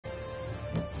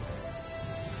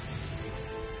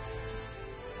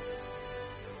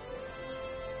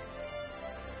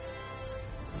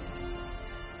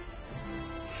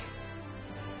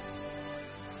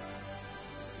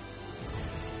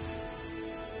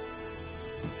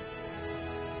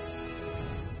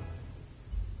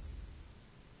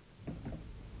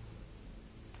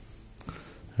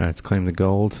Alright, let's claim the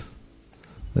gold.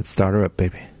 Let's start her up,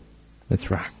 baby. Let's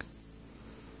rock.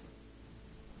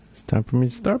 It's time for me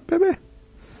to start, baby.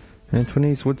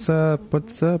 Antoinese, what's up?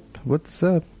 What's up? What's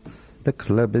up? The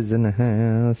club is in the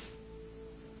house.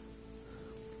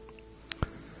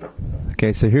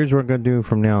 Okay, so here's what we're going to do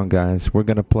from now on, guys. We're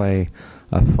going to play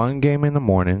a fun game in the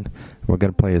morning. We're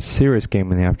going to play a serious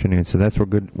game in the afternoon. So that's what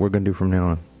we're going to do from now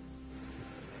on.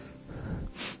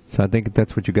 So I think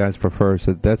that's what you guys prefer.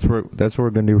 So that's what we're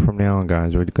going to do from now on,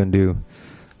 guys. We're going to do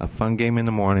a fun game in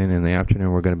the morning. In the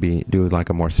afternoon, we're going to do like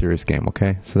a more serious game,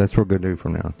 okay? So that's what we're going to do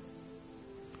from now on.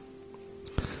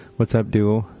 What's up,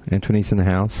 Duo? Antoinese in the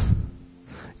house.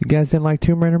 You guys didn't like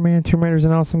Tomb Raider, man? Tomb Raider's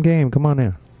an awesome game. Come on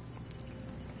now.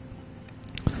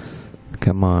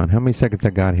 Come on. How many seconds I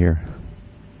got here?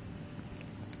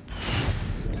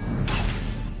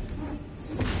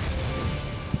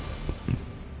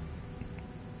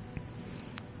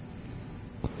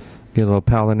 Get a little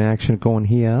Paladin action going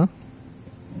here.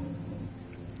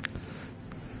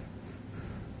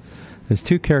 There's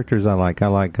two characters I like. I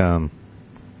like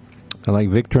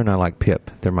Victor and I like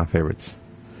Pip. They're my favorites.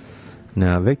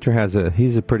 Now Victor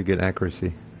he's a pretty good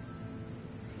accuracy.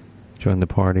 Join the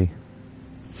party.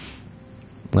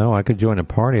 No, I could join a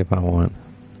party if I want.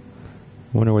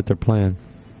 Wonder what they're playing.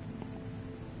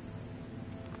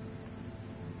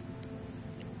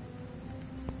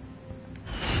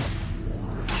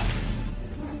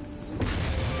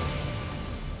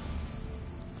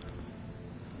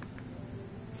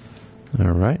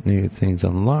 Alright, new things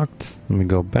unlocked. Let me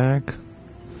go back.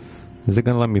 Is it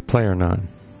going to let me play or not?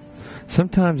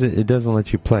 Sometimes it doesn't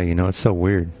let you play, you know, it's so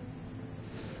weird.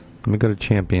 Let me go to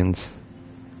champions.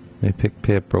 Let me pick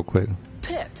Pip real quick.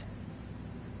 Pip!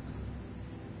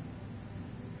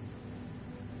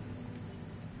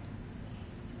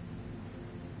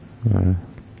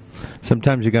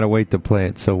 Sometimes you gotta wait to play it,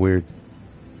 it's so weird.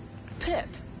 Pip!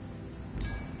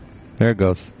 There it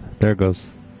goes. There it goes.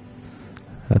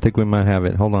 I think we might have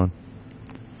it. Hold on.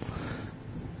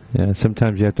 Yeah,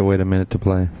 sometimes you have to wait a minute to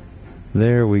play.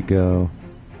 There we go.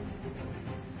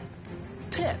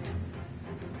 Pip!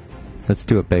 Let's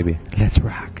do it, baby. Let's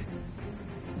rock.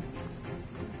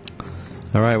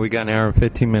 Alright, we got an hour and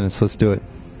 15 minutes. Let's do it.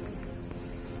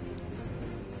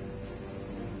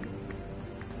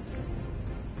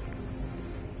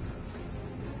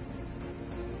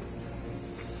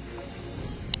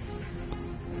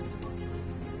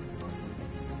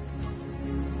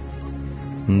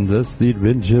 Thus the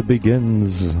adventure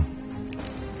begins. A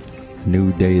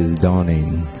new day is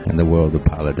dawning in the world of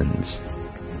Paladins.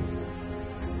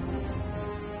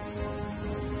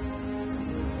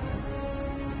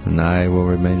 And I will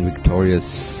remain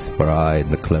victorious, for I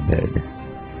am the clubhead,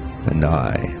 and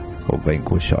I will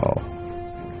vanquish all.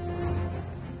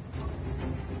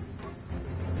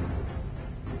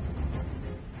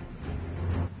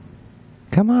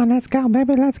 Come on, let's go,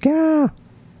 baby, let's go!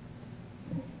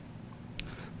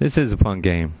 This is a fun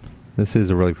game. This is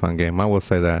a really fun game, I will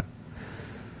say that.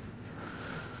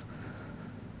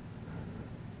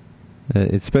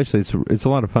 Especially, it's a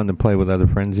lot of fun to play with other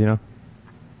friends, you know?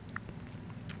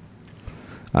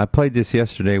 I played this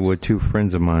yesterday with two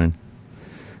friends of mine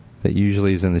that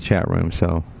usually is in the chat room,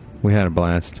 so we had a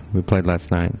blast. We played last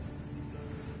night.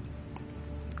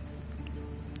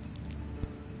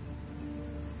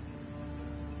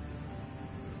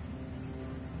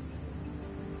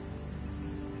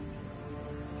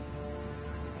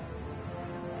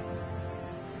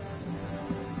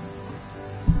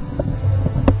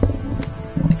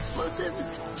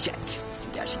 Explosives? Check.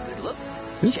 Dashing good looks?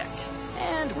 Check.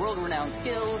 And world-renowned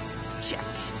skill? Check.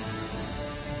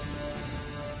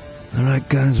 Alright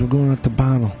guys, we're going up the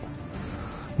battle.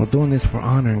 We're doing this for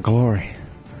honor and glory.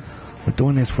 We're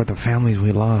doing this for the families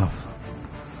we love.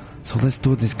 So let's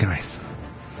do this, guys.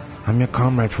 I'm your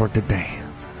comrade for today.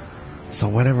 So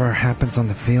whatever happens on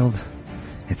the field,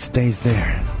 it stays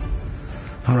there.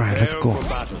 Alright, let's go.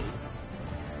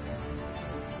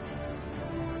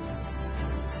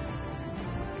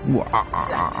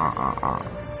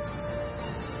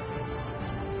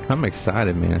 I'm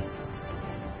excited, man.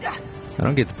 I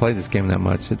don't get to play this game that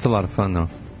much. It's a lot of fun, though.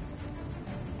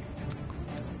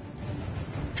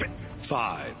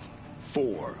 5,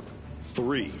 4,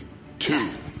 3,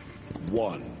 2,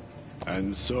 1.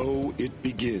 And so it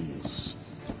begins.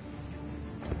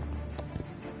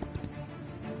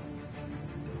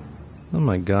 Oh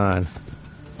my god.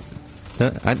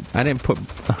 I didn't put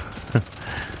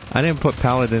I didn't put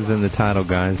Paladins in the title,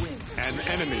 guys. An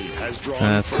enemy has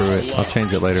drawn. Screw it. I'll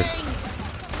change it later.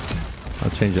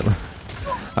 I'll change it.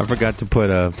 I forgot to put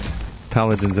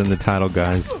Paladins in the title,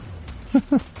 guys.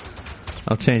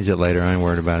 I'll change it later. I ain't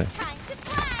worried about it.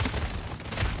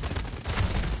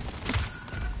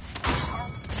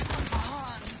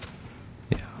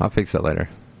 I'll fix it later.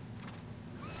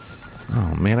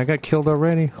 Oh man, I got killed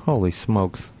already? Holy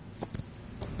smokes.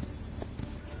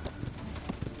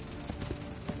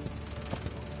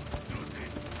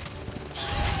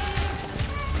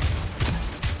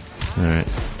 Alright.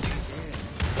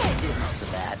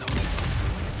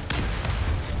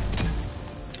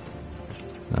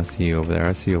 I see you over there.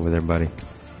 I see you over there, buddy.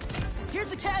 Here's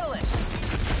the catalyst.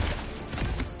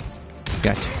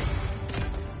 Gotcha.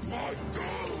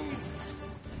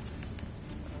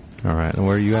 Alright, and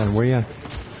where are you at? Where are you at?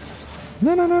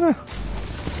 No.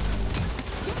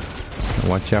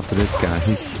 Watch out for this guy.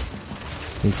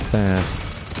 He's fast.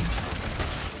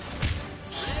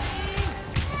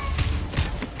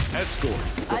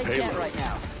 Escort. I can't right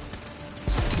now.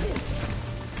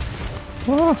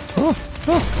 Oh.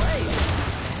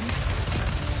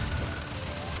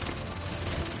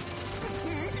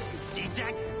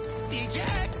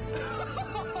 Eject!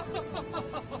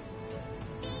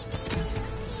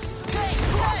 Hey,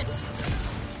 catch!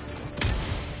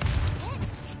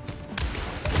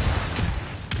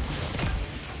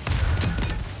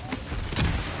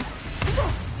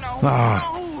 No.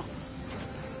 Ah.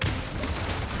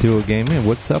 Duo gaming,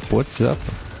 what's up? I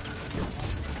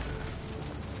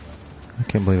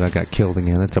can't believe I got killed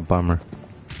again. That's a bummer.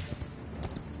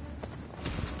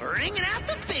 Bringing out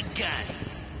the big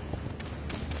guns.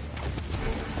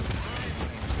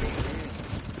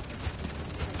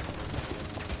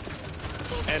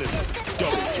 Enemy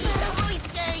double kill. That really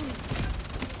stings.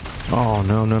 Oh,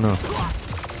 no. Enemy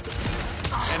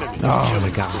Oh, killing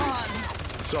they got me.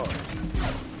 spree. Sorry.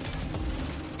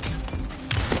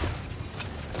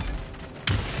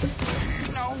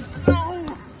 No.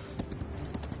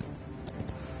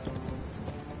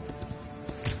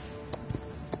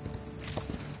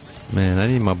 Man, I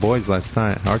need my boys last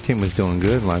night. Our team was doing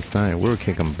good last night. We were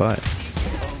kicking butt.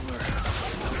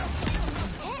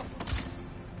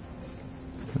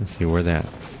 Let's see where that.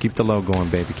 Let's keep the load going,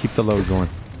 baby. Keep the load going.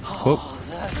 Oh,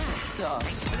 that's the stuff.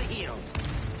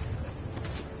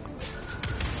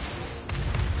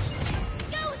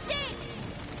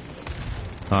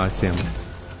 Oh, I see him.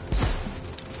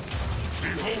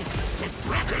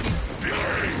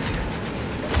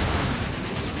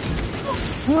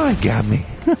 Oh, he got me.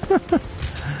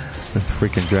 The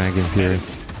freaking dragon here.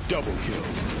 Double kill.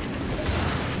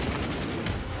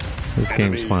 This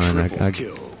game's fun. Triple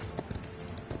kill.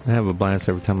 I have a blast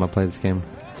every time I play this game.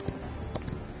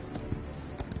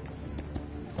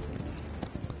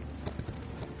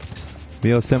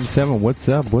 BO77, what's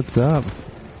up?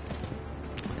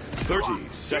 30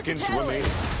 seconds remaining.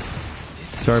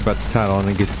 Sorry about the title. I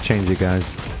didn't get to change it, guys.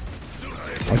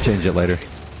 I'll change it later.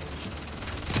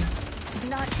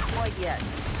 Not quite yet.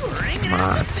 Come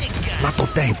on. Not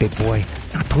today, big boy.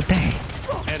 Not today.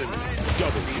 Enemy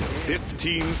double kill.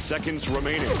 15 seconds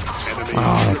remaining. Enemy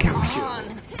Oh, they triple got me.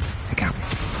 kill. They got me.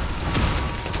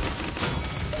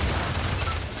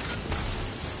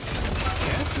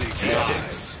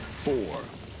 6, 4,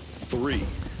 3,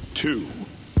 2,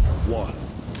 1.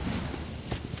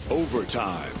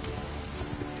 Overtime.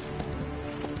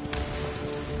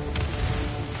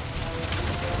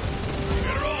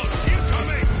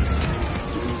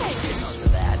 Most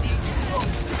of that.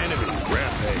 Enemy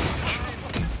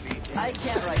rampage. I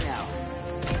can't right now.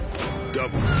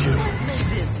 Double kill. Let's make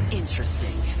this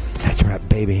interesting. That's right,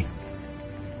 baby.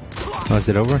 Oh, is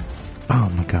it over? Oh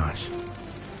my gosh.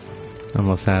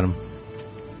 Almost had him.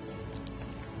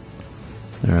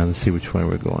 Alright, let's see which way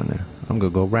we're going now. I'm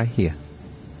gonna go right here.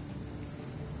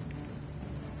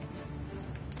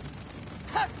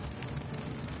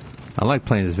 I like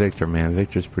playing as Victor, man.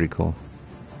 Victor's pretty cool.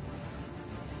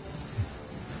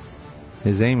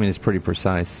 His aiming is pretty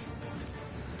precise.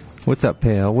 What's up,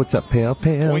 Pale? What's up, Pale?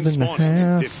 Pale's Points in the spawning in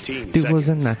house. 15 Duos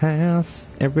in seconds. the house.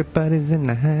 Everybody's in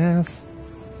the house.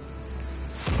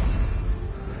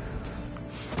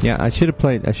 Yeah, I should have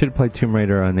played Tomb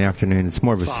Raider in the afternoon. It's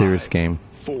more of a serious game.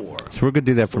 4, So we're gonna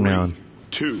do that from now on.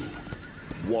 2,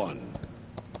 1.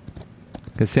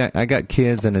 Cause see, I got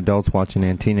kids and adults watching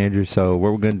and teenagers. So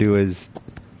what we're gonna do is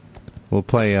we'll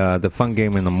play the fun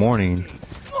game in the morning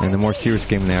and the more serious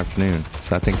game in the afternoon.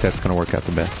 So I think that's gonna work out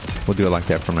the best. We'll do it like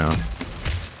that from now on.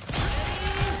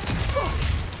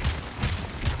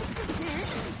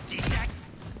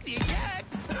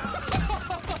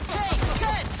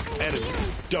 Enemy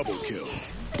double kill.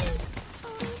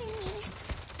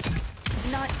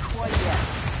 Not quite yet.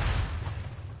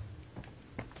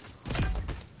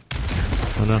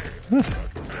 Oh no.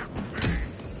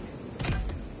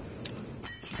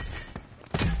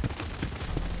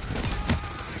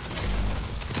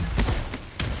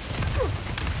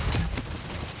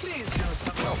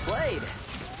 Well played.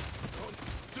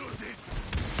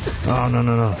 Oh, no,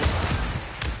 no, no.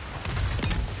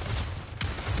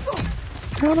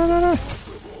 No, no, no, no.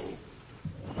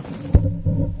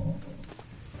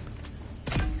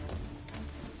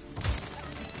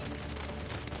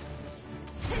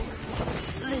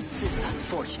 This is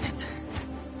unfortunate.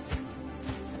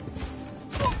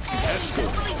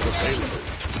 Escort the payload.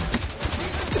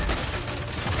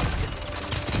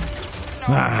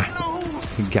 Ah,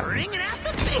 he got me.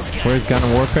 Where's Gun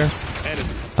of Warfare? Enemy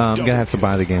I'm gonna have to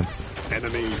buy the game.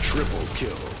 Enemy triple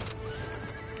kill.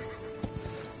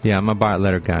 Yeah, I'm gonna buy it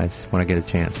later, guys, when I get a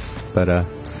chance. But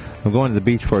I'm going to the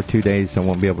beach for 2 days, so I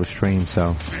won't be able to stream.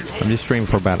 So I'm just streaming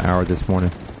for about an hour this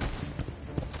morning,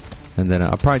 and then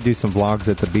I'll probably do some vlogs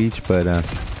at the beach. But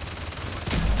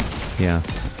yeah,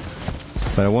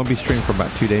 but I won't be streaming for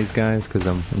about 2 days, guys, because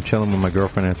I'm chilling with my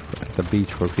girlfriend at the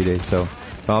beach for a few days. So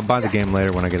I'll buy the game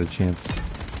later when I get a chance.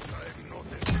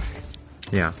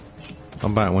 Yeah, I'll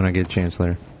buy it when I get a chance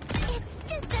later.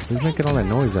 Who's making all that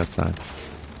noise outside?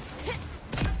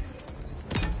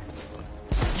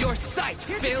 Your sight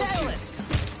fails you.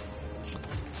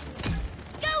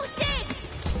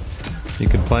 You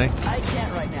can play? I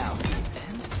can't right now.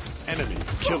 Enemy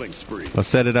killing spree. I'll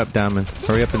set it up, Diamond.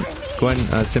 Hurry up and go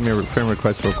ahead and send me a friend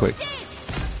request real quick.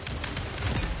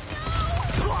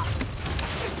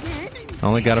 I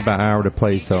only got about an hour to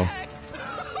play, so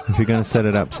if you're gonna set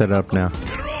it up now.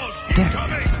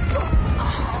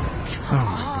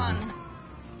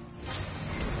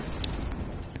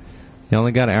 You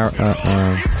only got an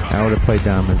hour to play,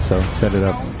 Diamond, so set it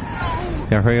up.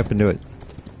 Yeah, hurry up and do it.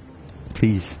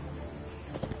 Please.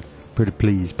 Pretty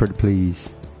please, pretty please.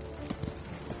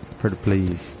 Pretty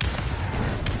please.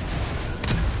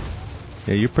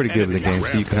 Yeah, you're pretty good with the game,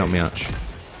 so you can help me out.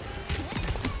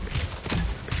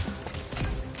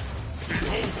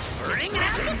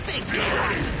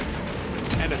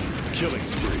 Enemy killing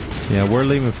spree. Yeah, we're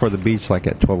leaving for the beach like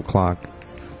at 12 o'clock,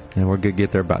 and we're gonna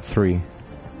get there about 3.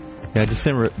 Yeah, just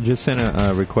send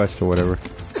a request or whatever.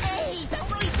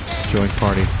 Join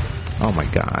party. Oh my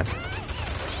God.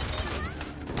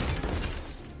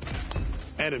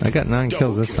 Enemy I got 9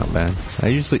 kills. That's not bad. I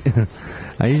usually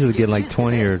get like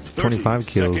 20 or 25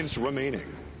 kills. Seconds remaining.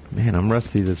 Man, I'm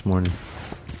rusty this morning.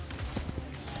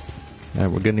 All right,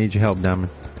 we're gonna need your help,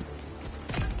 Diamond.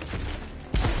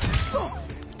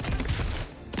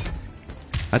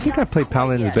 I think I play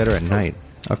Paladins better at night.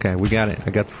 Okay, we got it. I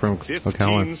got the frame. Okay, hold 15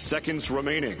 on. seconds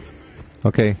remaining.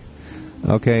 Okay,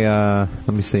 let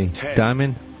me see. 10,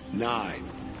 Diamond, 9,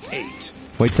 8.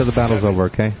 wait till the battle's 7, over,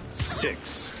 okay?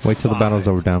 6. Wait till the battle's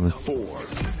over, Diamond. 4,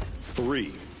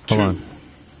 3, 2, Hold on.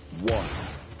 1.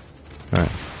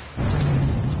 Alright.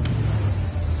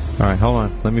 Alright, hold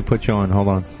on. Let me put you on. Hold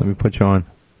on. Let me put you on.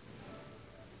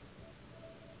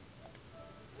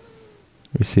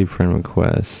 Receive friend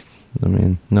request.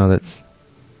 No, that's...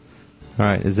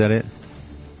 Alright, is that it?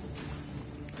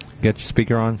 Get your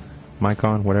speaker on? Mic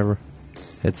on? Whatever.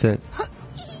 That's it.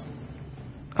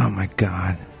 Oh my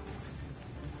God.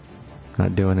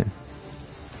 Not doing it.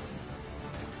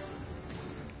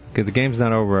 Okay, the game's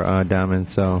not over, Diamond,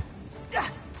 so...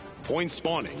 Point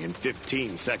spawning in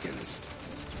 15 seconds.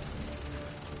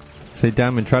 Say,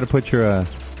 Diamond, try to put your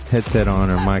headset on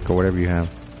or mic or whatever you have.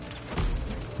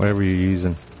 Whatever you're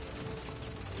using.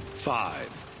 5,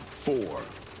 4,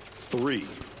 3,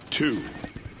 2,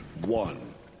 1.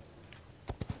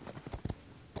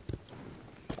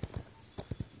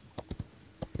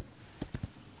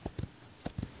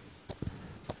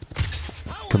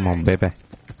 Come on, baby.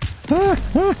 Let's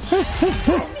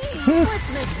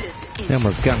make this They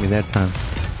almost got me that time.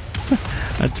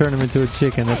 I turned him into a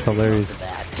chicken. That's hilarious.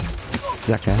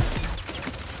 That guy.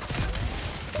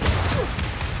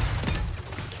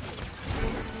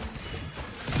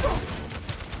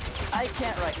 I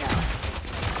can't right now.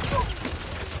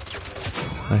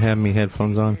 I have me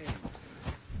headphones on.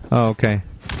 Oh, okay.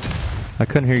 I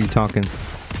couldn't hear you talking.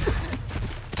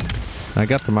 I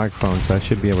got the microphone, so I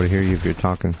should be able to hear you if you're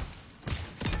talking.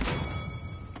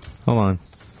 Hold on.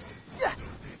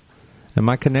 Am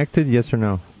I connected? Yes or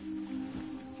no?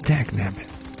 Dagnabbit.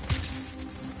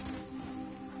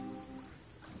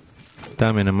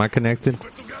 Diamond, am I connected?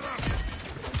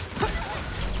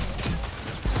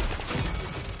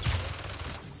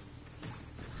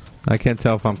 I can't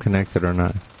tell if I'm connected or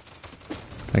not.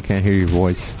 I can't hear your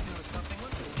voice.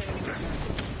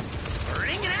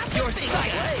 Your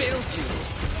sight fails you.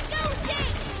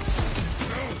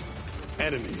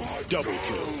 Enemy double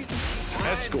kill.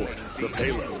 Escort the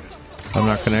payload. I'm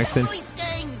not connected?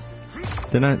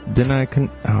 Didn't I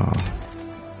oh.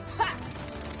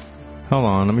 Hold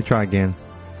on, let me try again.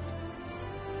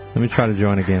 Let me try to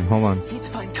join again. Hold on. Need to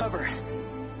find cover.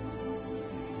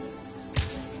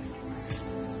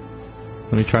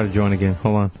 Let me try to join again.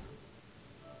 Hold on.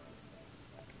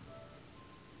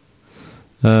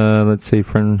 Let's see,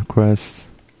 friend requests.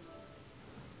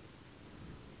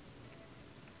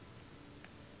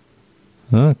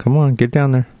 Come on, get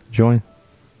down there. Join.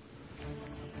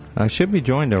 I should be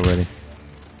joined already.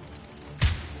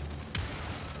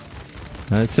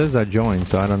 It says I joined,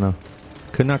 so I don't know.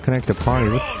 Could not connect the party.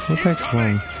 What the heck's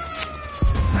wrong?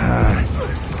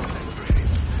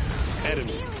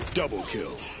 Enemy double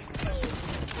kill.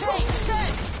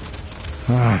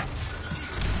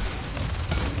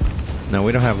 No,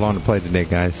 we don't have long to play today,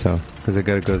 guys, so because I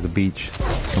gotta go to the beach.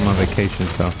 I'm on vacation,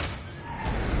 so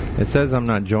it says I'm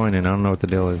not joining. I don't know what the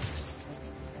deal is.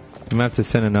 I'm gonna have to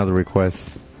send another request.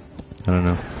 I don't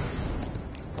know.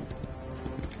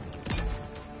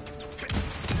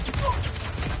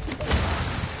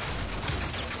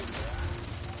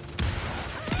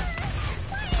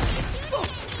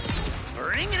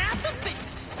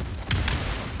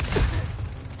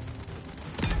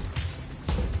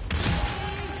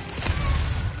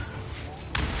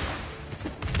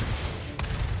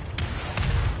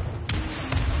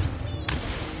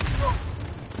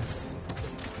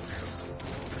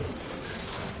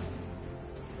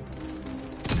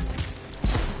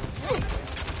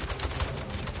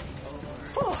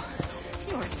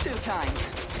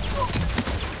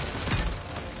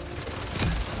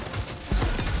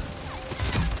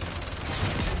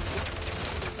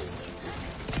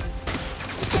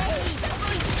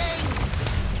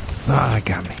 I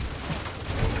got me.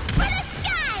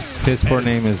 His sport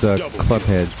name is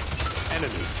Clubhead.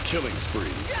 Enemy killing spree.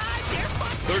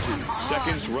 30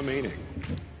 seconds remaining.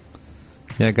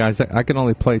 Yeah, guys, I can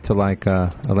only play till like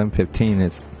 11:15.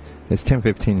 It's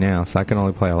 10:15 now, so I can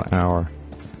only play an hour.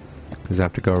 Because I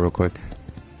have to go real quick.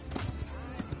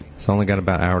 So I only got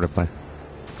about an hour to play.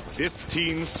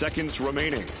 15 seconds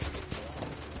remaining.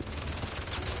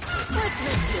 Let's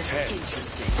make this 10,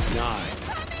 interesting. 9,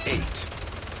 8.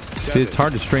 See, it's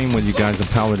hard to stream with you guys in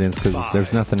Paladins because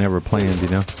there's nothing ever planned, you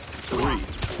know? 3,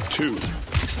 2,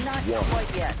 Not 1.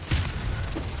 quite yet.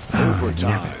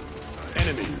 Overtime.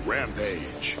 Enemy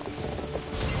rampage.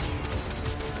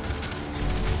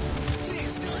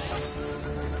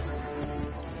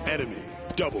 Enemy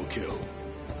double kill.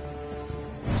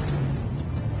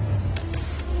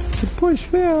 The push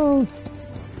failed.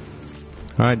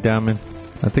 Alright, Diamond.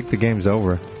 I think the game's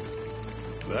over.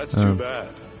 That's too bad.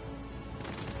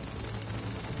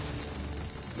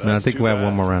 No, I think we have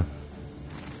one more round.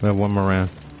 We have one more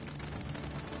round.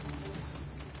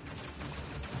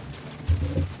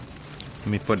 Let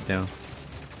me put it down.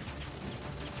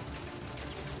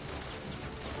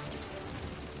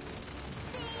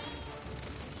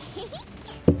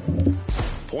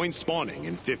 Point spawning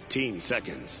in 15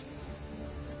 seconds.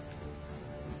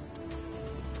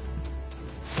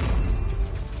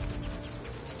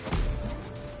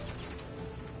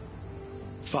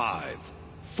 Five,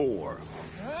 4,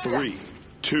 3,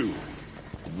 2,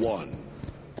 1.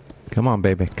 Come on,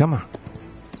 baby. Come on.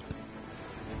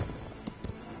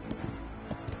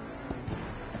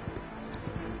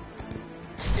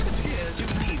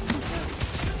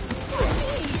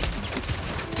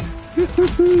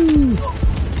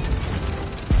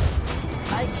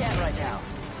 I can't right now.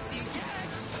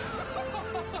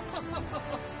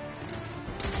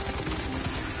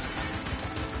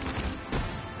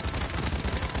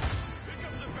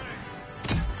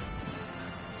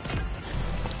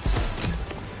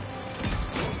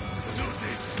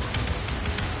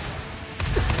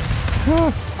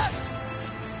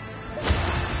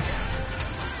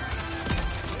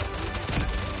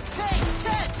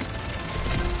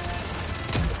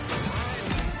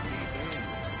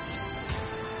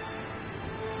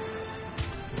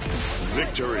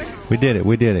 Victory. We did it.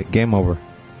 We did it. Game over.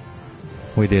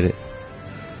 We did it.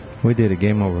 We did it.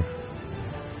 Game over.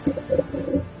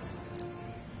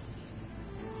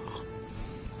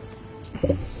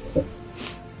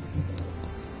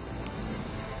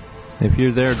 If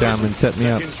you're there, Diamond, set me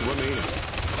up.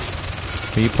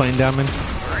 Are you playing, Diamond?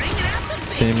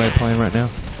 Is anybody playing right now?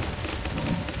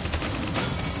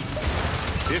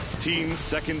 15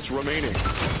 seconds remaining.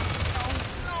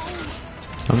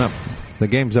 I'm not. The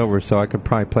game's over, so I could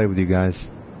probably play with you guys.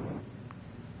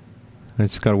 I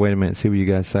just gotta wait a minute and see what you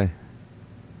guys say.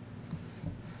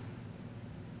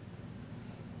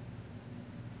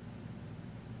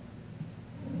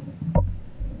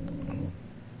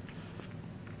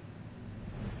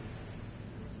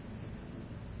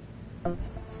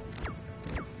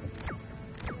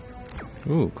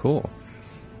 Ooh, cool.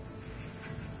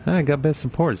 I got best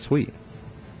support. Sweet.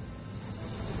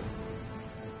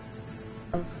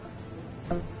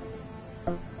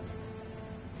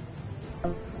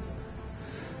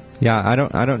 Yeah, I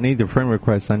don't need the friend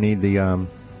request. I need the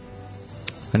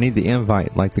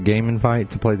invite, like the game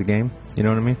invite to play the game. You know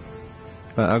what I mean?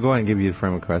 But I'll go ahead and give you the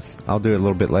friend request. I'll do it a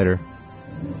little bit later.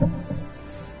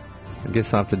 I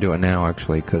guess I'll have to do it now,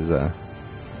 actually, because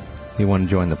you want to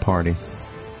join the party.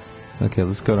 Okay,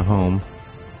 let's go to home.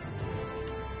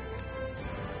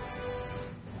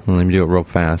 Well, let me do it real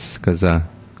fast, because I'm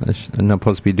not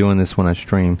supposed to be doing this when I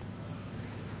stream.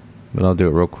 But I'll do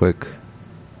it real quick.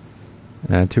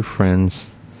 Add to friends.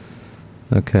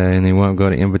 Okay, and then you want to go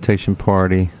to invitation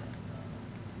party.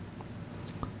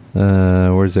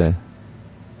 Where's that?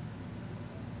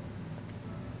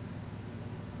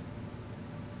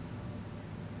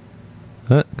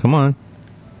 Come on.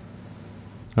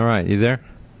 Alright, you there?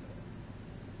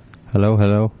 Hello,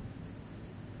 hello.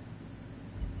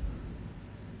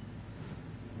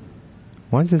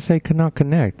 Why does it say cannot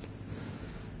connect?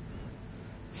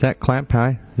 Zach Clamp,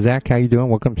 hi. Zach, how you doing?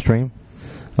 Welcome to stream.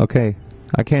 Okay,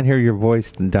 I can't hear your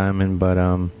voice, Diamond, but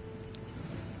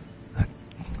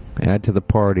add to the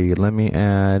party. Let me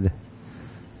add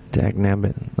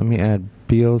Dagnabbit. Let me add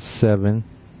BO7.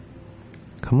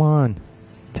 Come on,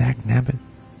 Dagnabbit.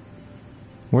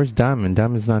 Where's Diamond?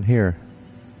 Diamond's not here.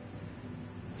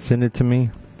 Send it to me.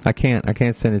 I can't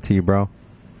send it to you, bro.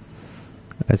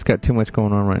 It's got too much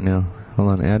going on right now.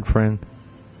 Hold on, add friend.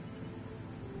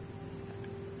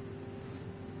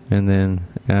 And then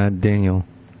add Daniel.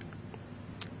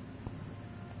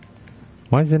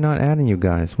 Why is it not adding you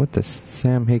guys? What the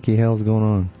Sam Hickey hell's going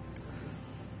on?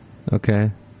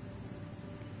 Okay.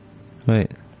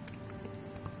 Wait.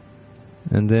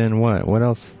 And then what? What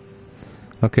else?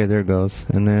 Okay, there it goes.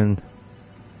 And then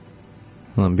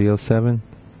hold on, BO7.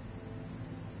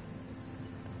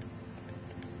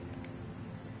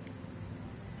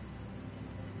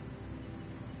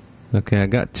 Okay, I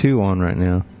got 2 on right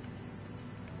now.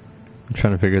 I'm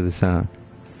trying to figure this out.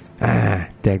 Ah,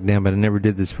 dagnabbit, I never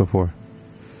did this before.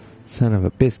 Son of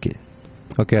a biscuit.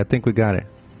 Okay, I think we got it.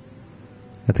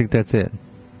 I think that's it.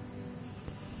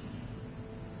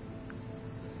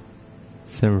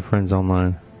 Send friends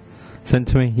online. Send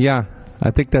to me? Yeah,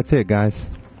 I think that's it, guys.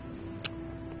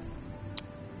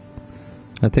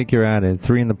 I think you're added.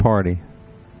 3 in the party.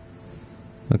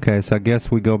 Okay, so I guess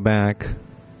we go back.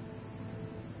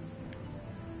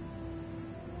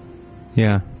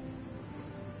 Yeah.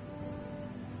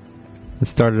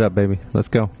 Let's start it up, baby. Let's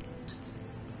go.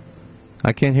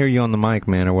 I can't hear you on the mic,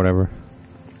 man, or whatever.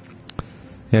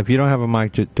 Yeah, if you don't have a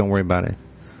mic, just don't worry about it.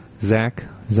 Zach,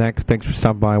 thanks for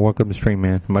stopping by. Welcome to stream,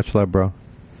 man. Much love, bro.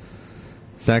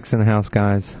 Zach's in the house,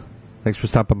 guys. Thanks for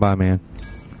stopping by, man.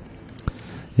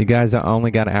 You guys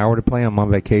only got an hour to play. I'm on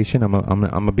vacation. I'm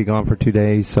gonna be gone for 2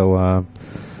 days, so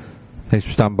thanks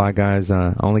for stopping by, guys.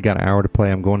 I only got an hour to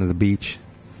play. I'm going to the beach.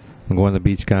 I'm going to the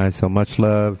beach, guys. So much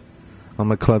love. On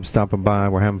my club, stopping by.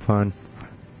 We're having fun.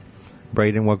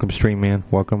 Braden, welcome to stream, man.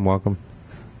 Welcome, welcome.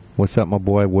 What's up, my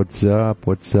boy? What's up?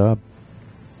 What's up?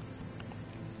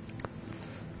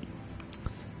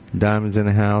 Diamond's in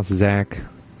the house. Zach.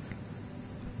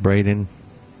 Braden.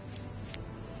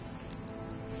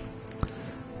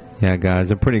 Yeah,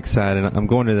 guys, I'm pretty excited. I'm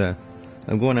going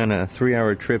on a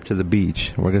 3-hour trip to the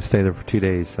beach. We're gonna stay there for 2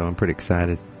 days, so I'm pretty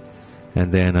excited.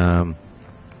 And then I'm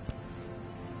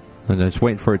just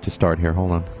waiting for it to start here.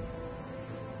 Hold on.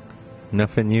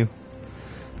 Nothing new?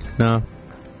 No.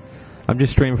 I'm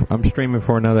streaming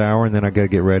for another hour, and then I gotta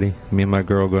get ready. Me and my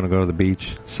girl are gonna go to the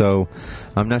beach. So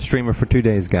I'm not streaming for 2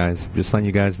 days, guys. Just letting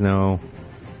you guys know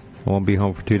I won't be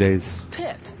home for 2 days.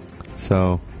 Pip.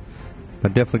 So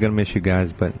I'm definitely gonna miss you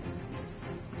guys, but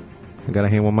I gotta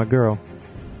hang with my girl.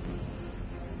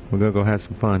 We're gonna go have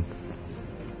some fun.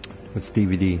 What's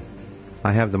DVD?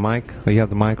 I have the mic. Oh, you have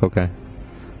the mic? Okay.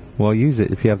 Well, use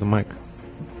it if you have the mic.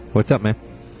 What's up, man?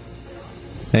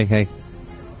 Hey, hey.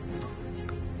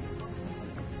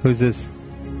 Who's this?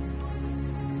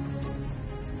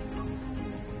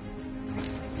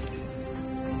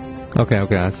 Okay,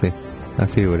 I see. I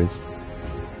see who it is.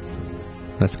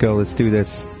 Let's go, let's do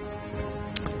this.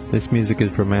 This music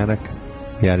is dramatic.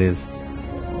 Yeah, it is.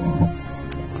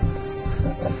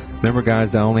 Remember,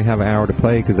 guys, I only have an hour to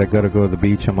play because I gotta go to the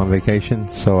beach. I'm on vacation,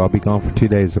 so I'll be gone for 2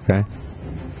 days, okay?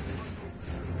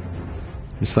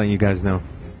 Just letting you guys know.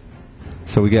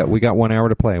 So we got 1 hour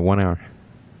to play, 1 hour.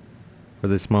 For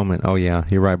this moment. Oh yeah,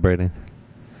 you're right, Braden.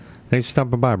 Thanks for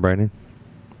stopping by, Braden.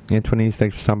 Antoinese,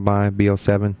 thanks for stopping by.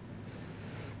 BO7.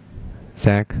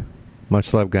 Zach,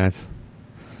 much love, guys.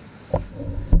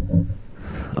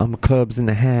 Club's in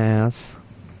the house.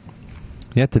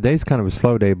 Yeah, today's kind of a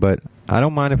slow day, but I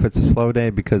don't mind if it's a slow day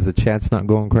because the chat's not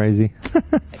going crazy.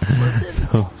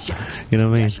 Explosives, So, check. you know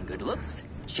what I mean? Good looks,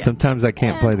 Check. Sometimes I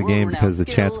can't play the game because the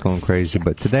chat's going crazy,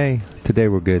 but today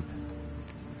we're good.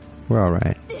 We're all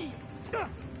right.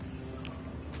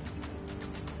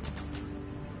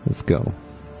 Let's go.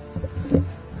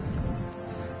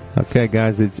 Okay,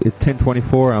 guys, it's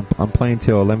 10:24. I'm playing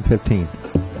till 11:15.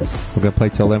 We're gonna play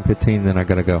till 11:15, then I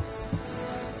gotta go.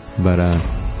 But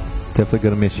definitely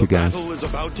gonna miss you guys.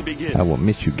 I will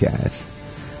miss you guys.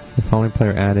 The following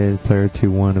player added, player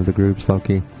 2-1 of the groups,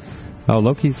 Loki. Oh,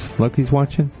 Loki's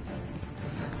watching.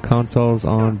 Console's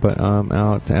on, but I'm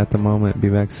out at the moment. Be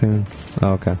back soon.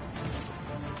 Oh, okay.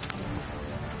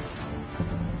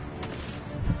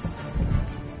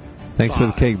 Thanks for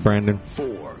the cake, Brandon.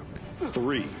 4,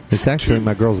 3. It's actually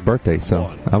my girl's birthday,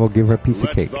 so I will give her a piece of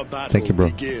cake. Thank you,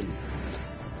 bro.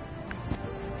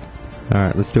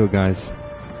 Alright, let's do it, guys.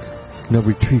 No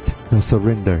retreat, no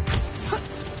surrender. An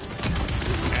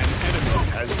enemy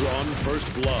has drawn first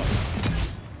blood.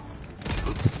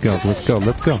 Let's go, let's go,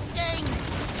 let's go.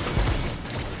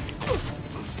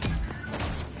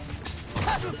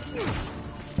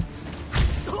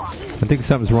 I think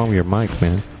something's wrong with your mic,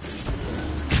 man.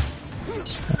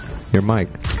 Your mic.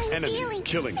 Enemy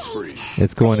killing spree.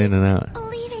 It's going in and out.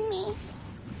 Believe in me.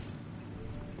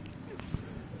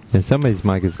 And somebody's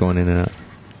mic is going in and out.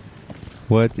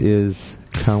 What is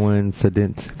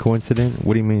coincident? Coincident?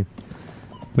 What do you mean?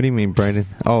 What do you mean, Brandon?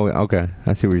 Oh, okay.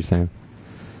 I see what you're saying.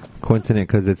 Coincident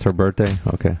because it's her birthday?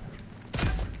 Okay.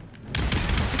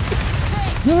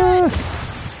 Ah.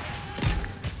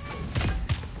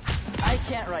 I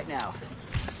can't right now.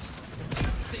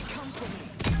 They come for me.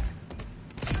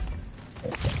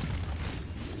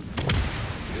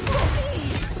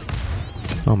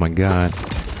 Oh my god.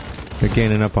 They're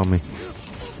gaining up on me.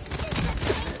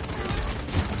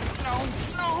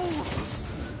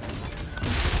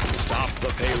 Stop the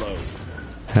payload.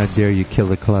 How dare you kill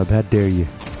the club? How dare you?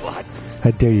 What?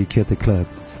 How dare you kill the club?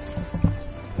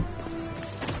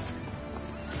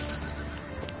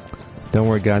 Don't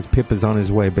worry, guys. Pip is on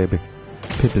his way, baby.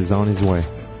 Pip is on his way.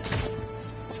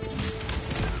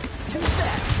 Too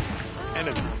fast.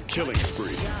 Enemy killing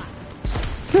spree.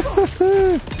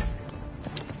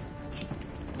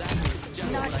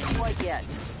 Not quite yet.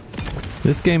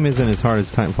 This game isn't as hard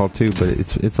as Titanfall 2, but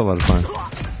it's a lot of fun.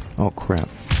 Oh crap!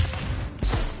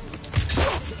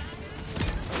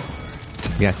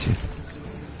 Gotcha.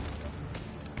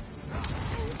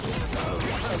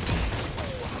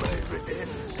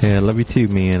 Yeah, I love you too,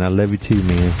 man. I love you too,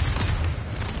 man.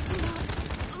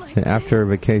 And after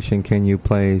vacation, can you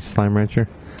play Slime Rancher?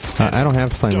 I don't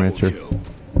have Slime Rancher.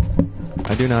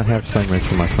 I do not have Slime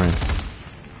Rancher, my friend.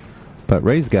 But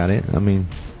Ray's got it. I mean,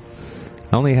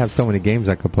 I only have so many games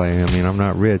I could play. I mean, I'm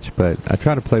not rich, but I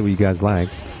try to play what you guys like.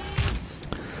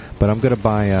 But I'm gonna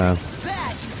buy.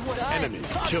 Enemy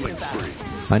killing spree.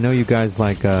 I know you guys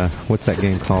like. What's that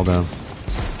game called?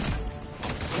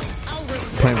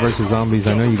 Plant vs. Zombies.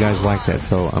 I know you guys like that,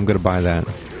 so I'm gonna buy that.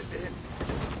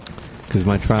 Because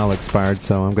my trial expired,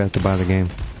 so I'm gonna have to buy the game.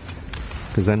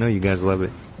 Because I know you guys love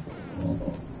it.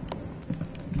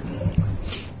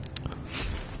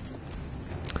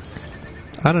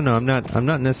 I don't know. I'm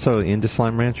not necessarily into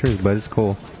Slime Ranchers, but it's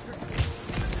cool.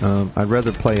 I'd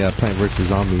rather play Plant vs.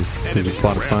 Zombies because it's a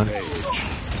lot of fun.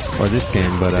 Or this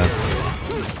game, but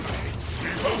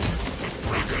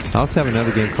I also have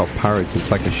another game called Pirates. It's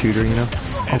like a shooter, you know.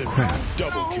 Oh crap!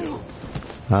 Double kill.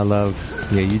 I love.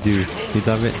 Yeah, you do. You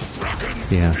love it.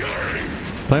 Yeah.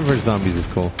 Plant vs. Zombies is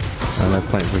cool. I love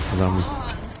Plant vs. Zombies.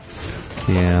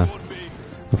 Yeah.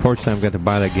 Unfortunately, I've got to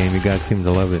buy that game. You guys seem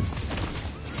to love it.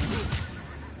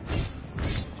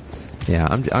 Yeah,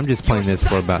 I'm just playing this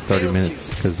for about 30 minutes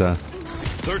because me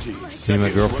and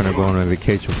my girlfriend are going on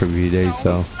vacation for a few days,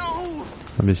 so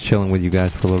I'm just chilling with you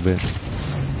guys for a little bit,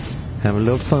 having a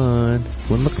little fun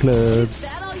with my clubs. Is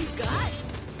that all you got?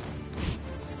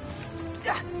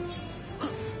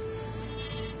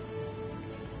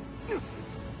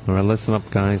 All right, listen up,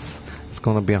 guys. It's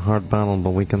going to be a hard battle,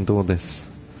 but we can do this.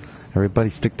 Everybody,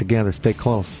 stick together. Stay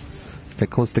close. Stay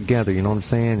close together. You know what I'm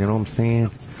saying? You know what I'm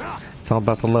saying? It's all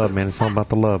about the love, man. It's all about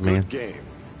the love, man.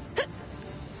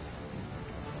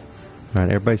 Alright,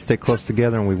 everybody stay close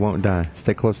together and we won't die.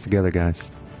 Stay close together, guys.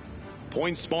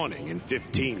 Point spawning in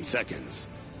 15 seconds.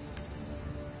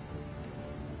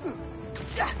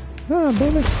 Ah,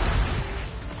 baby.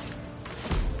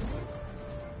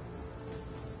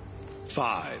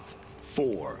 5,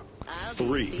 4,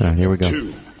 3, Alright, here we go.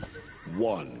 2,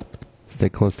 1. Stay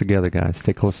close together, guys.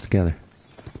 Stay close together.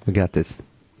 We got this.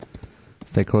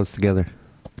 Stay close together.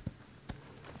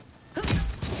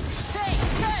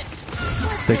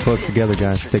 Stay close together,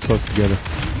 guys. Stay close together.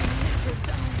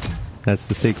 That's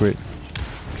the secret.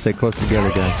 Stay close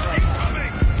together, guys.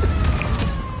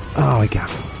 Oh, he got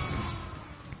me.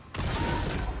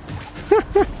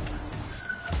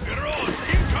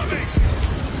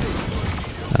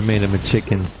 I made him a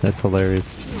chicken. That's hilarious.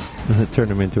 I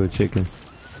turned him into a chicken.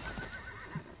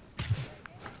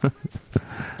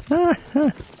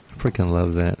 Freaking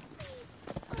love that.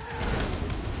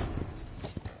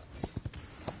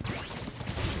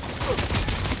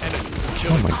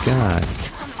 Oh my god.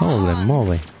 Holy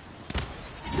moly.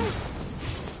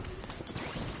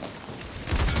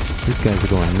 These guys are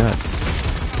going nuts.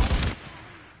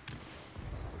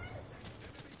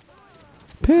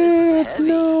 This is Pip, heavy.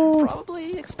 no!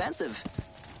 Probably expensive.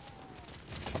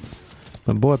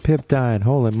 My boy Pip died.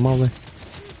 Holy moly.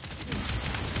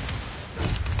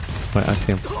 Wait, I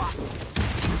see him.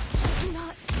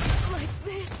 Not like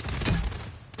this.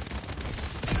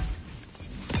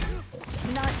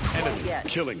 Not quite Enemy yet.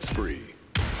 killing spree.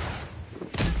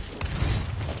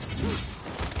 Do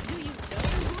you know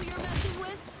who you're messing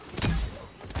with?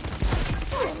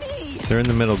 Oh, me. They're in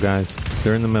the middle, guys.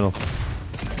 They're in the middle.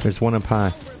 There's one up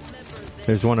high.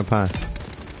 There's one up high.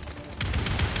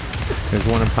 There's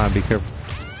one up high. Be careful.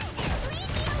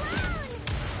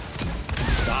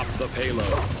 Stop the payload.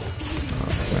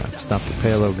 Oh, crap. Stop the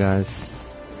payload, guys.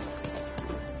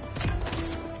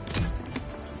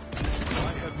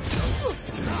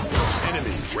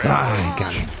 Enemy Ah, he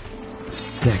got me.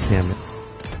 Damn it.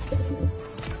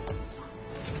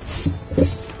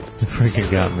 He freaking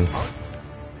got me.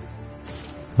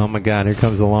 Oh my god, here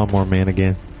comes the lawnmower man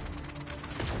again.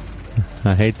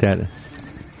 I hate that.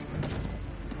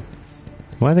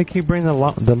 Why they keep bringing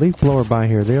the leaf blower by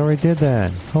here? They already did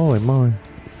that. Holy moly.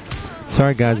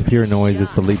 Sorry guys if you hear noise,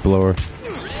 it's the leaf blower.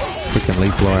 Freaking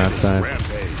leaf blower outside.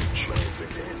 rampage.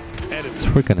 It's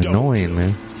freaking annoying,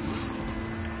 man.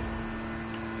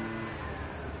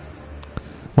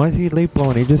 Why is he leaf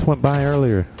blowing? He just went by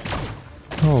earlier.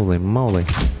 Holy moly.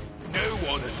 No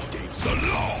one escapes the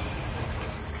law.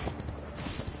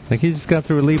 Like he just got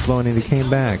through a leaf blowing and he came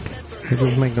back. It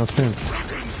doesn't make no sense.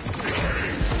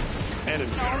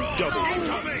 Enemy double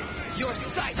kill. Your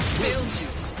sight failed you.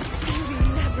 Beauty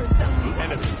never dies.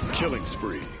 Enemy killing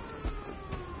spree.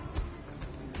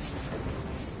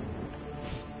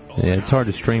 Yeah, it's hard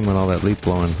to stream with all that leaf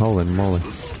blowing. Holy moly.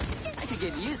 I could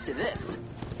get used to this.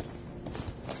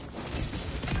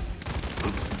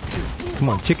 Come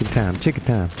on, chicken time, chicken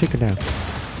time, chicken time.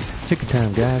 Chicken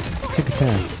time, guys. Chicken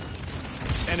time.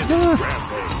 Enemy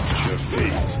rampage.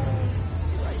 Defeat.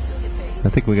 Do I still get paid? I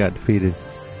think we got defeated.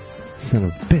 Son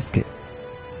of a biscuit.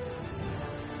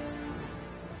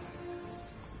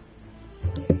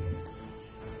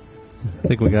 I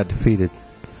think we got defeated.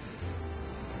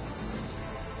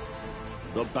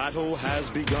 The battle has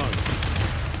begun.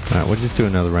 Alright, we'll just do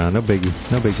another round. No biggie.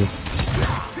 No biggie.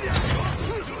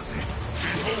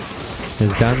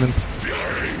 Is Diamond...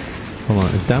 Hold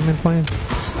on. Is Diamond playing?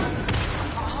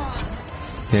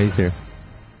 Yeah, he's here.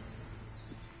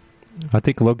 I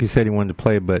think Loki said he wanted to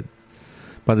play, but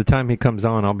by the time he comes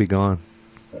on, I'll be gone.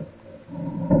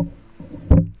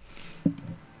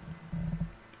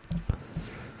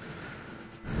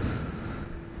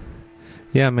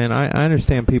 Yeah, man, I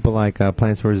understand people like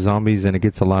Plants vs. Zombies and it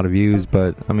gets a lot of views,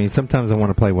 but, I mean, sometimes I want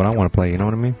to play what I want to play, you know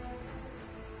what I mean?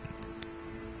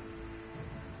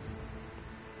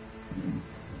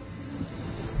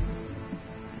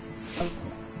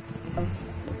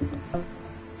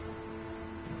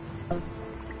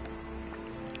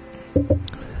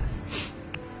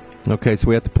 Okay, so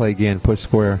we have to play again. Push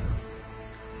square.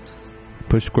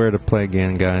 Push square to play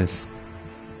again, guys.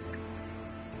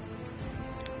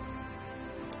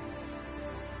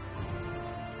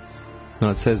 No,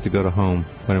 it says to go to home.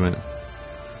 Wait a minute.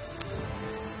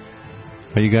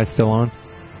 Are you guys still on?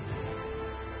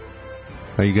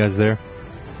 Are you guys there?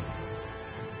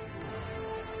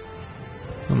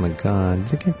 Oh my god,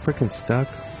 did you get freaking stuck?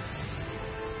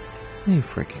 Are you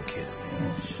freaking kidding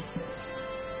me?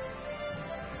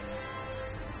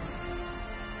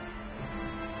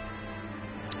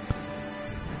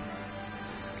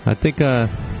 I think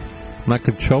my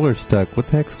controller's stuck. What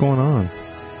the heck's going on?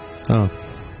 Oh.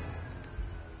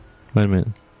 Wait a minute.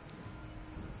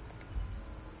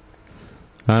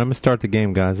 Alright, I'm gonna start the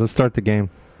game, guys. Let's start the game.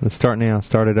 Let's start now.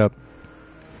 Start it up.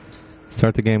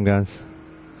 Start the game, guys.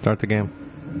 Start the game.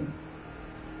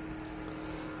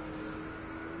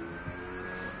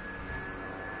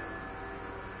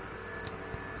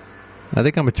 I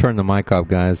think I'm gonna turn the mic off,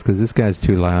 guys, because this guy's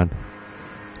too loud.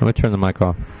 I'm gonna turn the mic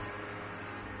off.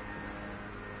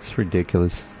 It's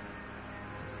ridiculous.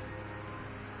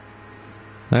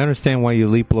 I understand why you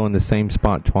leap blow in the same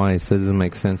spot twice. That doesn't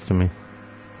make sense to me.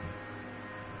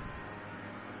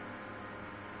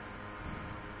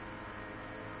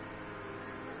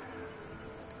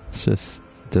 It's just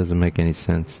doesn't make any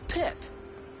sense. Pip.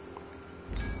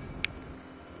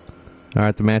 All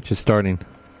right, the match is starting.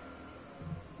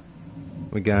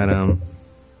 We got I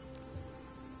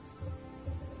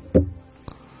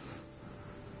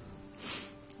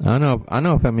don't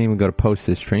know if I'm even going to post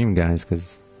this stream, guys,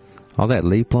 because all that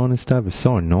leaf blowing and stuff is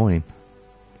so annoying.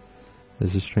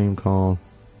 Is the stream called?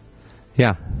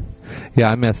 Yeah,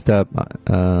 I messed up.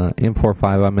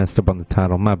 M45, I messed up on the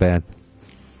title. My bad.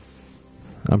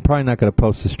 I'm probably not going to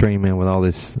post the stream in with all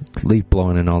this leaf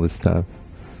blowing and all this stuff.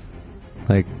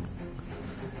 Like,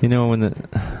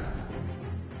 when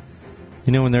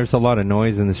there's a lot of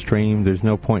noise in the stream, there's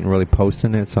no point in really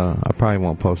posting it, so I probably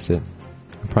won't post it.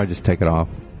 I'll probably just take it off.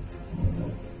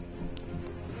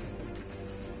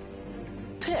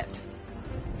 Pip.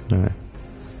 Alright.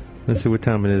 Let's see what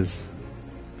time it is.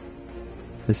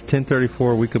 It's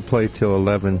 10:34. We could play till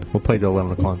 11. We'll play till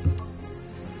 11 o'clock.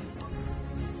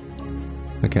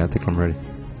 Okay, I think I'm ready.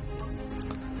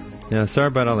 Yeah, sorry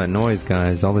about all that noise,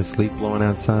 guys. All this leaf blowing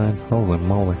outside. Holy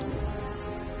moly.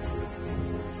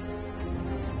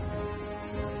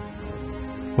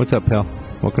 What's up, pal?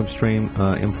 Welcome stream.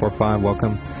 M45,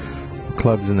 welcome.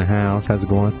 Club's in the house. How's it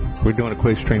going? We're doing a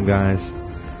quick stream, guys.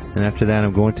 And after that,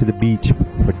 I'm going to the beach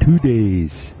for 2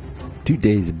 days. 2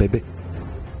 days, baby.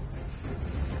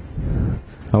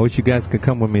 I wish you guys could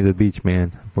come with me to the beach,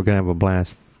 man. We're going to have a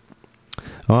blast.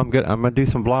 Oh, I'm good. I'm going to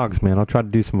do some vlogs, man. I'll try to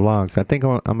do some vlogs. I think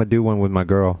I'm going to do one with my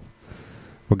girl.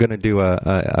 We're going to do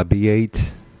a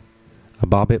B8, a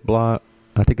Bobbit vlog.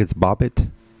 I think it's Bobbit.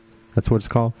 That's what it's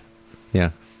called?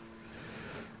 Yeah.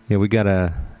 Yeah, we got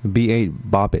a B8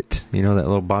 Bobbit. You know that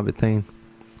little Bobbit thing?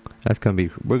 That's going to be...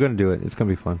 We're going to do it. It's going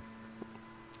to be fun.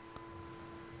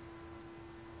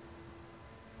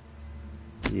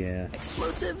 Yeah.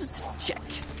 Explosives? Check.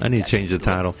 I need to change the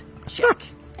title. Check.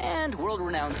 And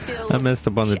world-renowned skill. I messed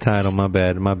up on the title. My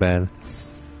bad,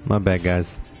 guys.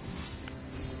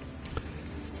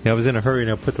 Yeah, I was in a hurry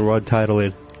and I put the wrong title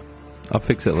in. I'll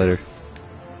fix it later.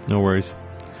 No worries.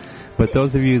 But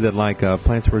those of you that like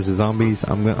Plants vs. Zombies,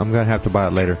 I'm gonna have to buy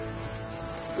it later.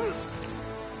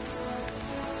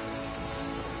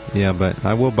 Yeah, but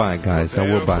I will buy it, guys. I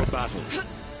will buy it.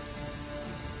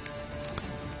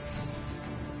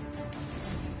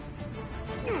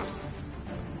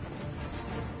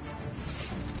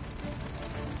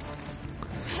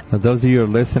 Now, those of you who are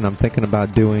listening, I'm thinking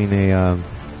about doing a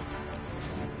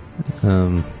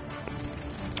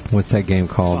what's that game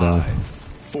called?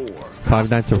 Five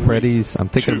Nights at Freddy's. I'm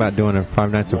thinking about doing a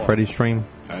Five Nights at Freddy's stream.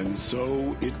 And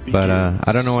so it but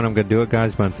I don't know when I'm going to do it,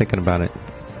 guys, but I'm thinking about it.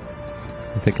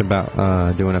 I'm thinking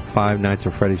about doing a Five Nights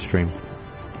at Freddy's stream.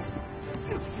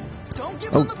 Don't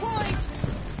give them the point!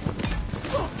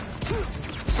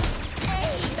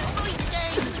 Hey, that really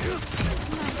stinks!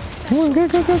 Come on, go.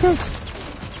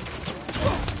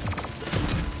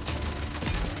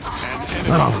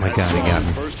 Oh my god, he got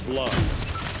me. First blood.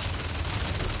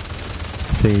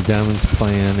 See, Diamond's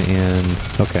playing and...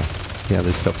 Okay. Yeah,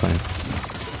 they're still playing.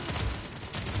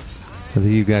 I think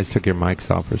you guys took your mics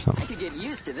off or I something. could get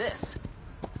used to this.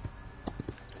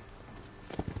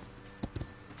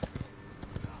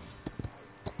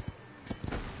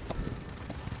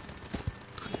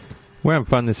 We're having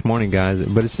fun this morning, guys,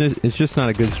 but it's just not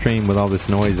a good stream with all this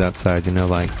noise outside,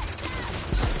 like...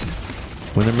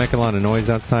 When they're making a lot of noise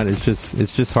outside, it's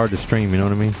just hard to stream, you know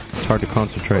what I mean? It's hard to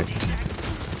concentrate.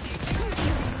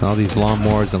 All these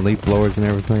lawnmowers and leaf blowers and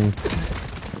everything.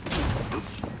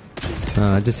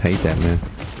 I just hate that, man.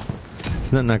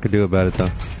 There's nothing I could do about it, though.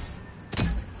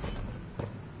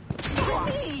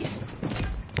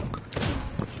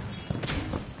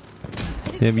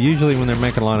 Yeah, but usually when they're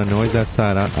making a lot of noise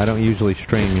outside, I don't usually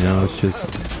stream, it's just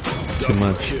too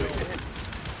much.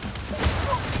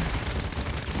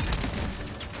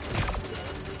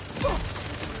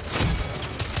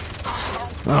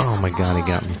 Oh my god, he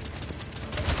got me.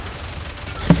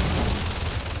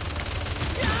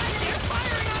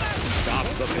 Stop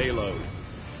the payload.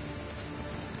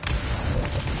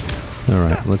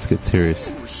 Alright, let's get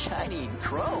serious. Ooh, shiny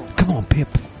chrome. Come on, Pip.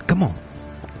 Come on.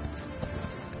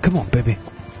 Come on, baby.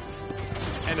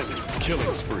 Enemy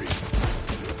killing spree.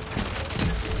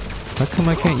 How come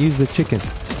I can't use the chicken?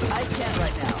 I can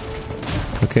right now.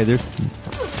 Okay,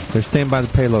 they're staying by the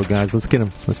payload, guys. Let's get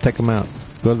them. Let's take them out.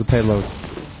 Go to the payload.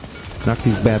 Knock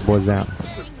these bad boys out.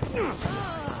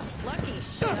 Lucky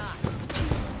shot.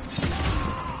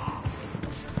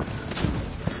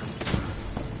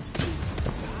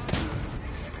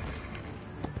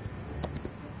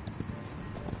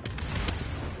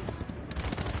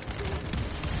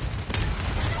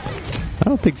 I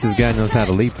don't think this guy knows how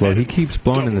to leaf blow. He keeps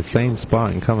blowing in the same spot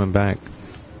and coming back.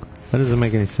 That doesn't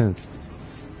make any sense.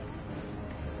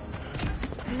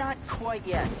 Not quite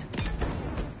yet.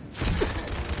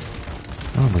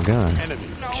 Oh my god. Enemy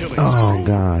killing Oh spree.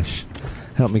 gosh.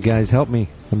 Help me, guys. Help me.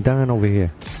 I'm dying over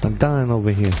here. I'm dying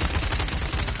over here.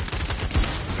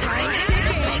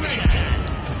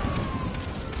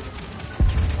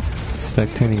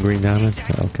 Spectating green diamond?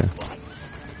 Okay.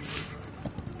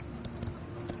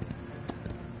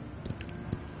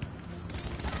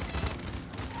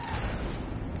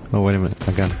 Oh, wait a minute.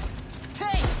 I got it.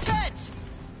 Hey, catch!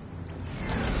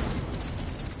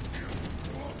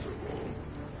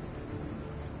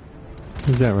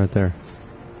 Who's that right there?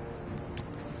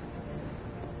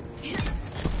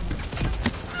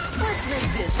 Let's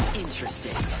make this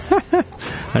interesting.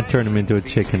 I turned him into a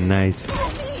chicken. Nice.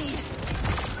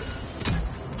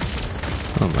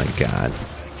 Oh my god.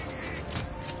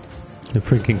 They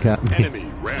freaking got me.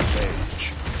 Enemy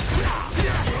rampage.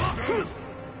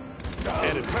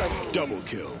 Enemy double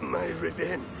kill. My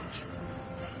revenge.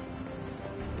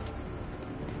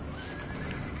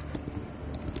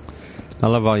 I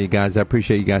love all you guys. I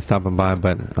appreciate you guys stopping by,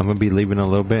 but I'm going to be leaving in a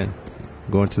little bit.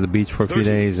 Going to the beach for a few 30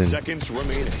 days, and seconds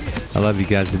remaining. I love you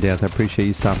guys to death. I appreciate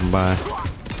you stopping by.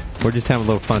 We're just having a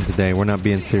little fun today. We're not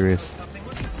being serious.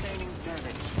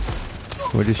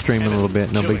 We're just streaming a little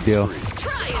bit. No big deal. An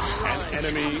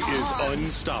enemy is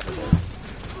unstoppable.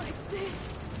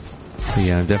 But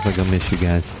yeah, I'm definitely going to miss you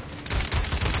guys.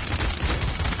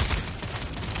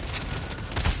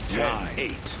 10,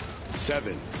 8,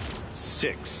 7,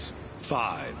 6,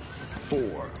 5,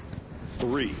 4,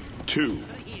 3, 2,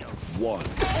 1.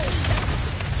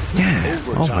 Yeah.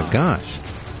 Oh my gosh.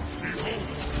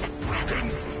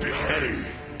 Enemy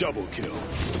double kill.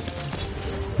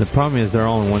 The problem is they're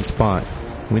all in one spot.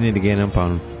 We need to get up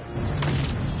on them.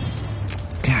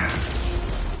 God.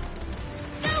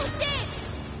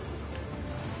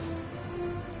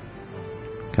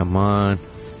 Come on.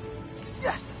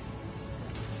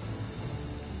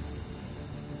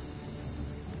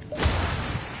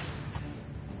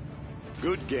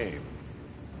 Good game.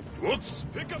 Whoops!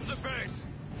 Pick up the pace.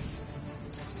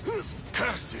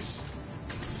 Curses.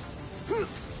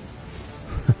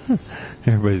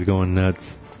 Everybody's going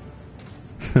nuts.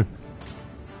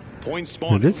 Point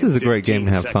spawn. This is a great game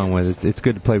to have fun with. It's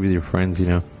good to play with your friends, you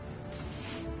know.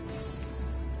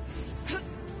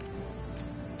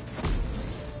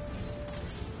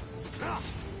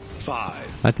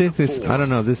 I think this, I don't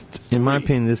know, this, in my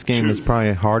opinion, this game is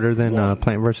probably harder than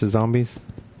Plant vs. Zombies.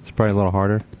 It's probably a little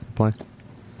harder to play.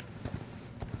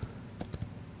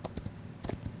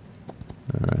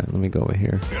 Alright, let me go over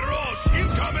here.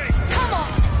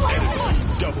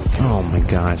 Oh my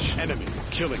gosh. Enemy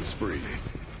killing spree.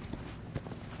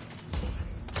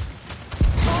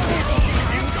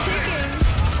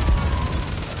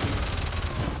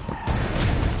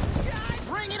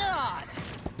 Bring it on!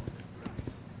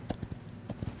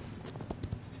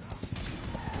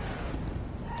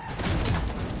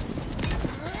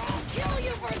 I'll kill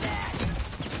you for that!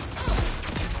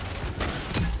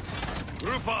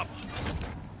 Group up.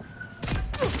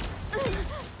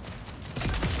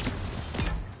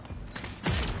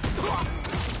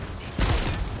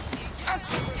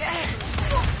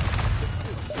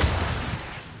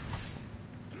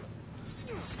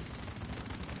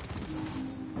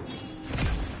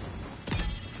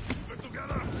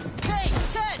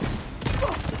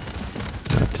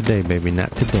 Not today, baby,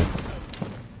 not today.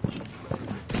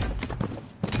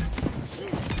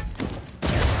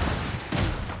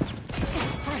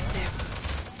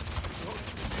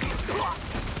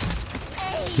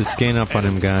 Just gain up on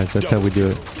him, guys. That's how we do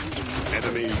it.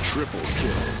 Enemy triple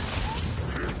kill.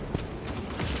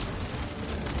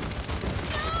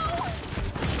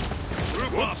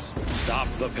 Group up. Stop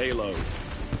the payload.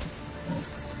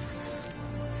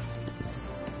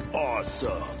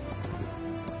 Awesome.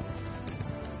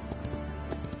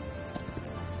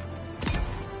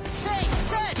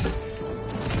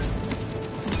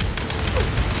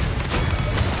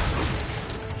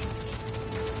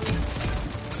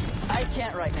 I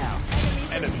can't right now.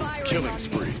 Enemy killing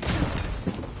spree.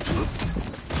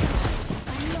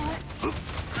 Let's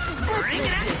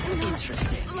make this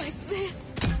interesting. Like this.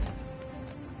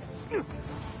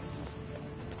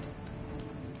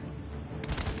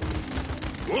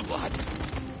 What?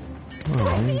 Oh,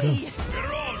 there you go.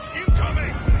 Heroes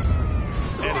incoming.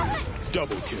 Enemy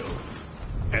double kill.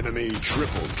 Enemy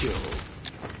triple kill.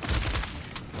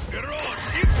 Heroes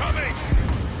incoming.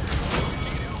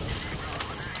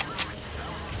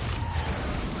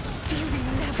 Fury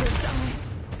never dies.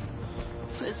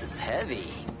 This is heavy.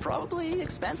 Probably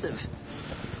expensive.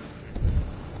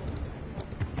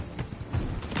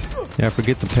 Yeah,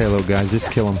 forget the payload, guys. Just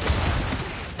kill him.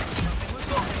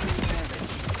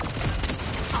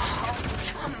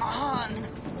 Come on.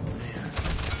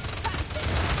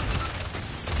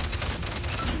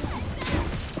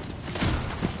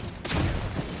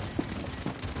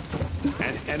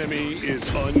 An enemy is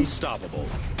unstoppable.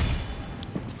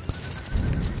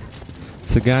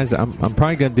 So, guys, I'm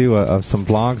probably gonna do some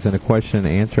vlogs and a question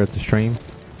and answer at the stream.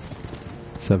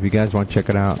 So if you guys want to check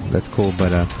it out, that's cool.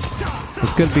 But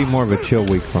it's gonna be more of a chill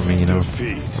week for me, you know.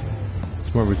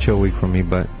 It's more of a chill week for me,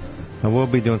 but I will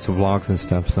be doing some vlogs and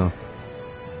stuff. So.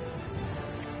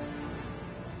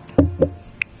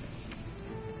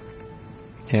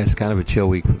 Yeah, it's kind of a chill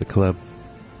week for the club.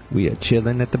 We are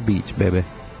chilling at the beach, baby.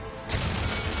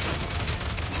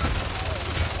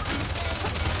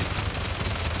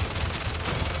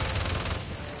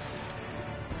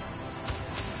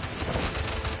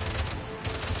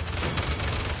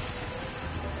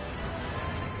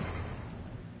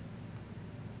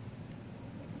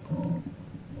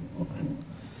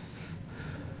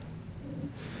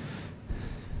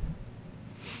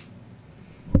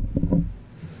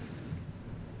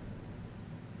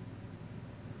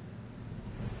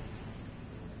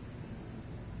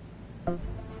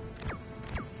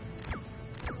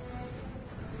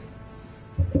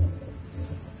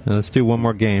 Now let's do one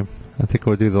more game. I think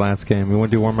we'll do the last game. You want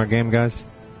to do one more game, guys?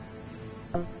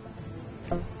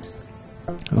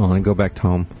 Oh, and go back to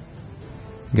home.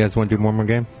 You guys want to do one more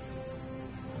game?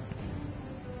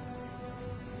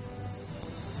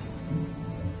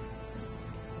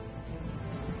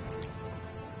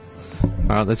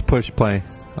 Alright, let's push play.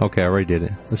 Okay, I already did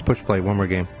it. Let's push play. One more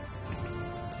game.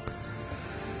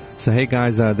 So hey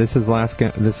guys, this is last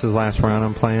round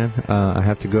I'm playing. I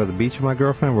have to go to the beach with my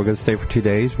girlfriend. We're gonna stay for 2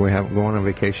 days. We're going on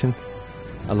vacation.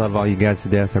 I love all you guys to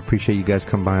death. I appreciate you guys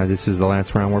coming by. This is the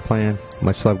last round we're playing.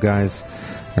 Much love, guys.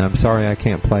 And I'm sorry I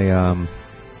can't play.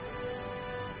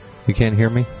 You can't hear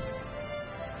me?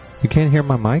 You can't hear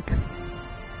my mic?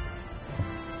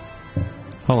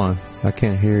 Hold on, I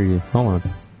can't hear you. Hold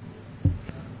on.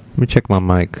 Let me check my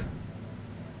mic.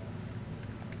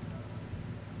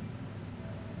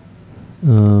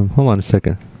 Hold on a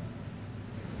second.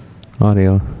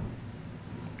 Audio.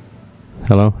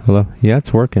 Hello, hello. Yeah,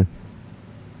 it's working.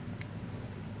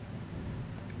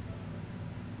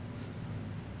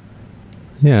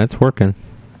 Yeah, it's working.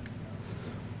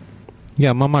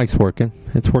 Yeah, my mic's working.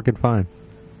 It's working fine.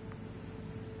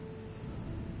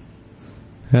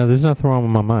 Yeah, there's nothing wrong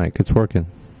with my mic. It's working.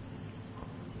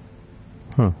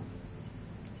 Huh.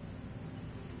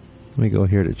 Let me go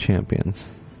here to champions.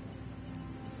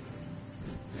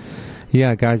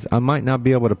 Yeah, guys, I might not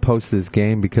be able to post this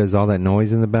game because all that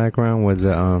noise in the background with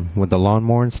the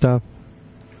lawnmower and stuff.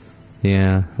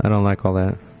 Yeah, I don't like all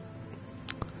that.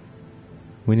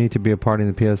 We need to be a party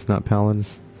in the PS, not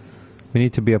Paladins. We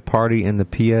need to be a party in the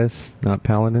PS, not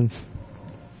Paladins.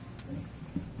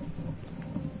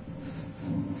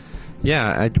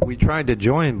 Yeah, we tried to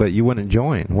join, but you wouldn't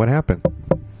join. What happened?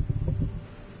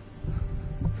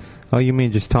 Oh, you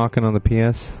mean just talking on the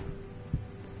PS?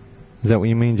 Is that what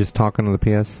you mean, just talking on the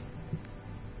PS?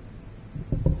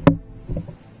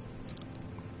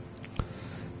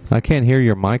 I can't hear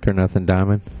your mic or nothing,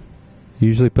 Diamond. You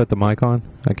usually put the mic on?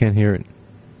 I can't hear it.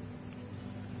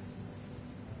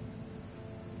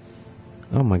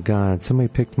 Oh my God! Somebody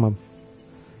picked my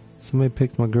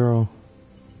girl.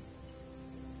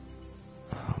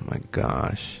 Oh my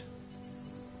gosh.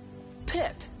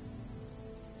 Pip.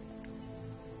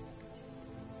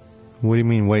 What do you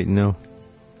mean? Wait, no.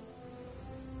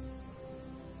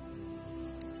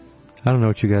 I don't know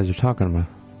what you guys are talking about.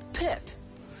 Pip.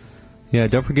 Yeah,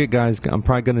 don't forget, guys. I'm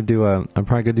probably gonna do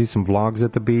some vlogs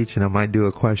at the beach, and I might do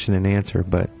a question and answer.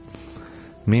 But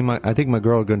I think my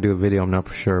girl is gonna do a video. I'm not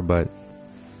for sure, but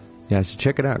yeah, so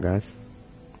check it out, guys.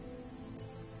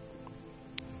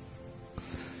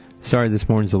 Sorry, this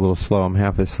morning's a little slow. I'm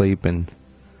half asleep, and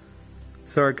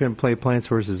sorry I couldn't play Plants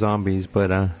vs. Zombies,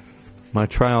 but my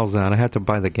trial's out. I have to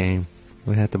buy the game.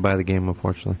 We have to buy the game,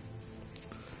 unfortunately.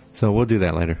 So we'll do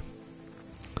that later.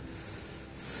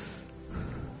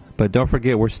 But don't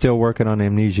forget, we're still working on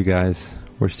Amnesia, guys.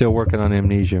 We're still working on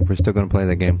Amnesia. We're still going to play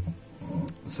that game.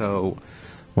 So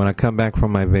when I come back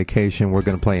from my vacation, we're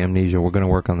going to play Amnesia. We're going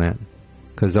to work on that.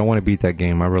 Because I want to beat that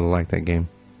game. I really like that game.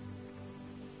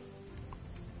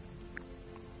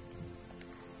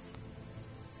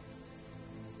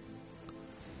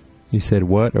 You said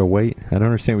what or wait? I don't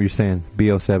understand what you're saying.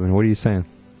 BO7, what are you saying?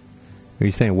 Are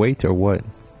you saying wait or what?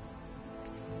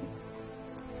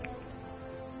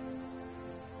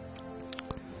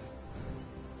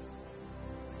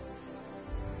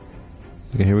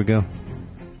 Okay, here we go.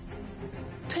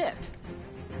 Pip.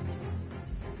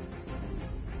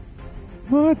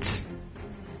 What?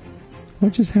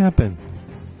 What just happened?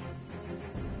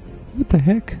 What the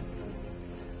heck?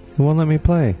 It won't let me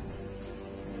play.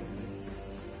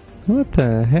 What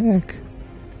the heck?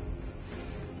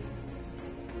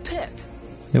 Pip.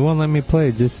 It won't let me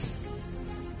play. Just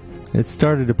it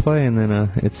started to play and then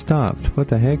it stopped. What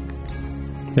the heck?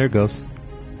 There it goes.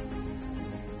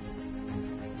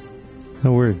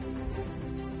 How weird.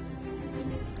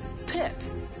 Pip.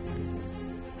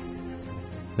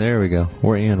 There we go.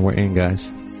 We're in,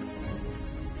 guys.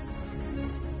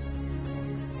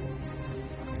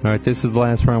 Alright, this is the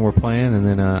last round we're playing, and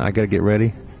then I gotta get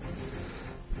ready.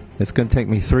 It's gonna take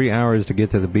me 3 hours to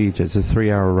get to the beach. It's a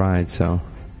 3-hour ride, so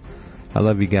I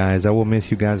love you guys. I will miss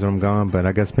you guys when I'm gone, but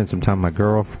I gotta spend some time with my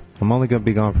girl. I'm only gonna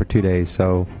be gone for 2 days,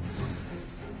 so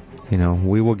you know,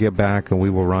 we will get back and we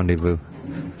will rendezvous.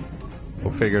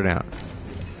 We'll figure it out.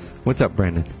 What's up,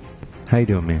 Brandon? How you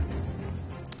doing, man?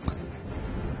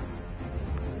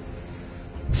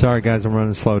 Sorry guys, I'm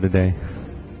running slow today.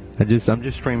 I'm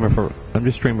just streaming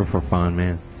for fun,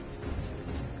 man.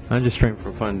 I'm just streaming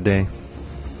for fun today.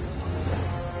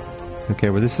 Okay,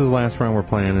 well this is the last round we're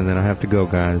playing, and then I have to go,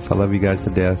 guys. I love you guys to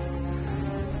death.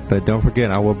 But don't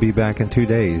forget, I will be back in 2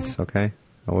 days, okay?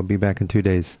 I will be back in 2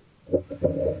 days.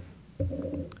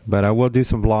 But I will do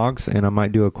some vlogs, and I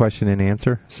might do a question and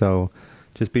answer. So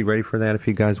just be ready for that if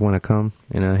you guys want to come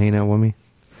and hang out with me.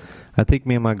 I think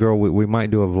me and my girl, we might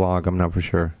do a vlog. I'm not for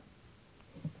sure.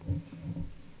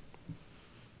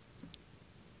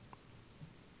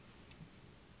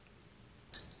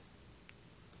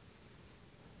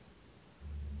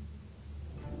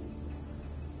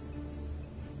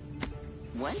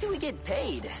 When do we get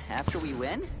paid? After we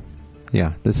win?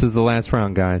 Yeah, this is the last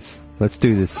round, guys. Let's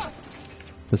do this.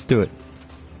 Let's do it.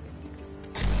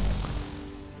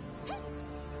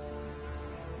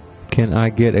 Can I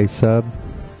get a sub?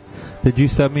 Did you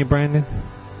sub me, Brandon?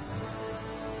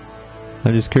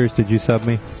 I'm just curious, did you sub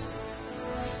me?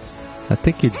 I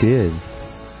think you did.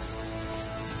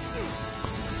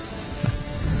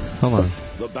 Hold on.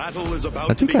 The battle is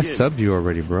about I think to I begin. subbed you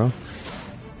already, bro.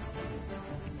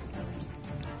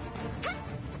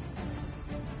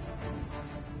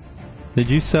 Did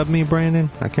you sub me, Brandon?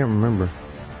 I can't remember.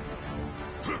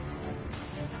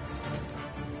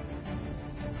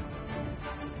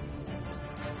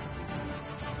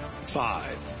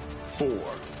 Five, 4,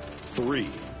 3,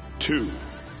 2,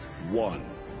 1.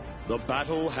 The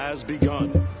battle has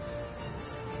begun.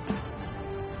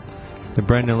 Did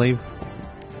Brandon leave?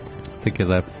 I think he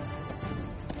left.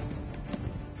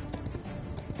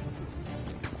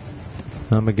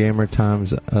 I'm a gamer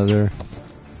times other.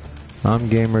 I'm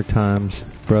gamer times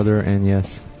brother, and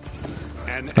yes.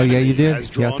 Oh yeah, you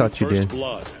did? Yeah, I thought you did.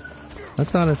 Blood. I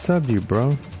thought I subbed you,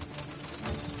 bro.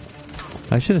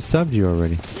 I should have subbed you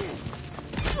already.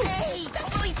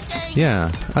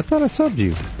 Yeah, I thought I subbed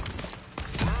you.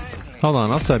 Hold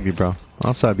on, I'll sub you, bro.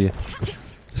 I'll sub you.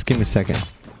 Just give me a second.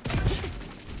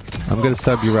 I'm gonna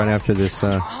sub you right after this,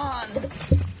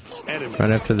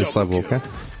 level, okay?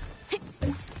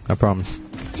 I promise.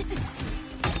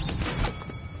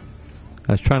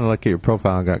 I was trying to look at your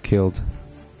profile and got killed.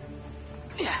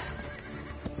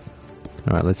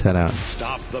 Alright, let's head out.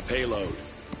 Stop the payload.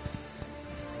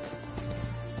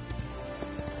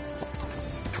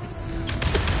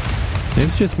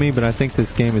 It's just me, but I think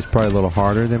this game is probably a little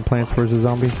harder than Plants vs.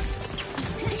 Zombies.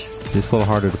 Just a little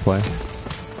harder to play.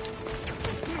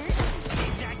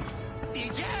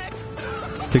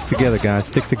 Stick together, guys.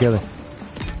 Stick together.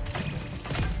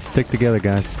 Stick together,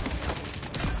 guys.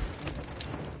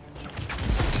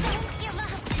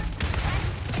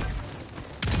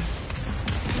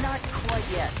 Not quite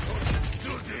yet.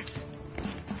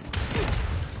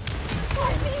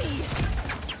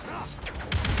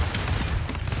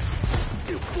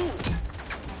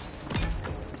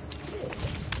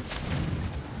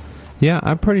 Yeah,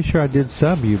 I'm pretty sure I did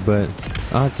sub you, but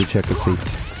I'll have to check and see.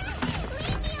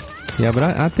 Yeah, but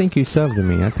I think you subbed to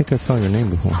me. I think I saw your name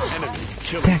before.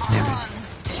 Dang,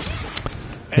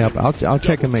 yeah, but I'll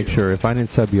check and make sure. If I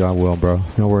didn't sub you, I will, bro.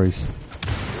 No worries.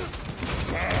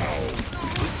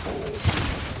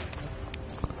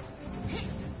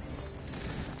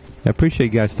 I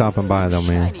appreciate you guys stopping by, though,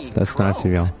 man. That's nice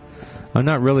of y'all. I'm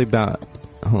not really about...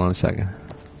 Hold on a second.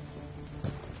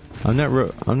 I'm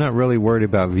not really worried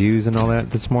about views and all that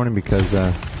this morning because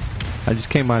I just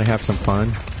came by to have some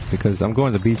fun because I'm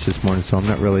going to the beach this morning, so I'm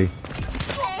not really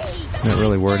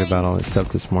worried about all that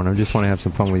stuff this morning. I just want to have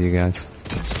some fun with you guys.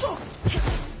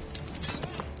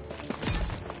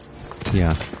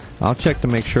 Yeah, I'll check to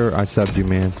make sure I subbed you,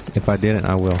 man. If I didn't,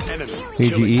 I will.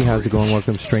 EGE, how's it going?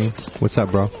 Welcome to stream. What's up,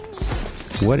 bro?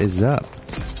 What is up?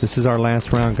 This is our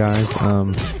last round, guys.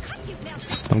 I'm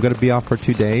going to be off for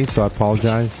 2 days, so I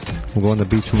apologize. I'm going to the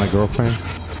beach with my girlfriend.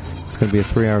 It's going to be a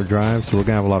 3-hour drive, so we're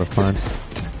going to have a lot of fun.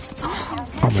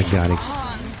 Oh my god,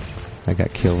 I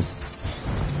got killed.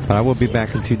 But I will be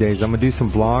back in 2 days. I'm going to do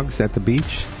some vlogs at the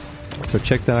beach, so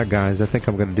check that out, guys. I think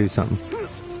I'm going to do something. I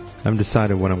haven't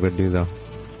decided what I'm going to do, though.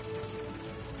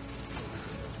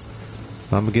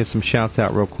 I'm going to give some shouts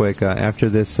out real quick. After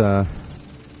this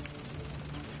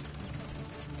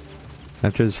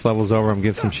level's over, I'm going to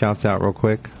give some shouts out real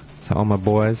quick to all my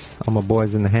boys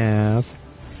in the house.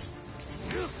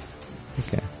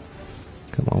 Okay.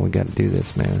 Come on, we got to do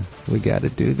this, man. We got to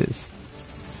do this.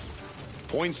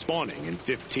 Point spawning in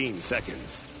 15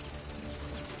 seconds.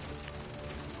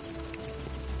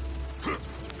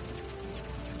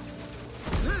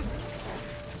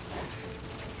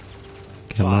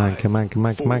 Come on, come on, come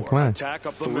on, come on, come on. Attack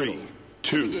up 3,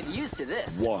 2, Get used to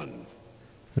this. 1.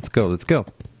 Let's go, let's go.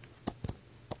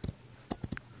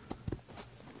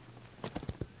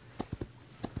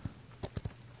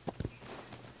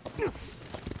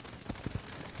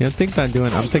 You know,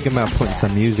 I'm thinking about putting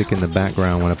some music in the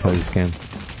background when I play this game.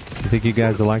 You think you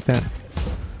guys will like that?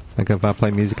 Like if I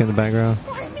play music in the background?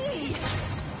 Why me?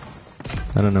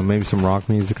 I don't know, maybe some rock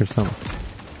music or something.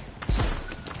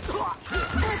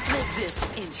 Let's make this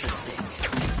interesting.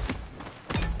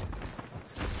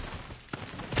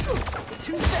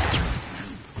 Too fast.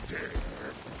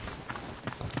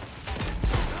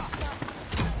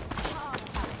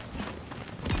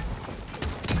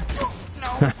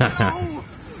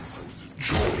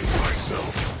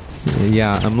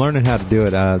 Yeah, I'm learning how to do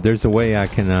it. There's a way I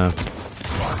can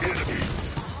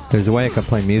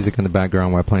play music in the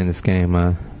background while playing this game.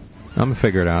 I'm gonna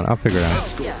figure it out. I'll figure it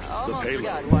out. Yeah, almost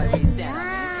forgot why we stand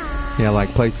on Yeah, like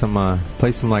play some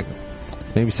like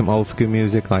maybe some old school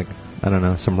music, like I don't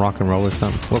know, some rock and roll or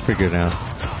something. We'll figure it out.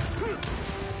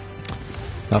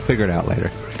 I'll figure it out later.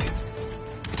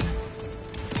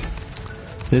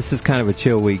 This is kind of a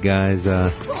chill week, guys,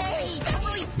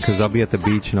 because I'll be at the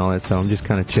beach and all that, so I'm just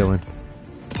kind of chilling,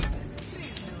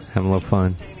 having a little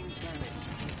fun.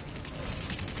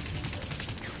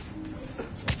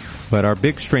 But our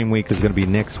big stream week is going to be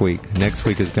next week. Next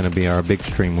week is going to be our big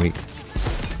stream week.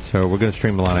 So we're going to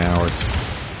stream a lot of hours.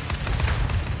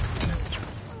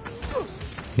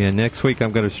 Yeah, next week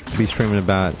I'm going to be streaming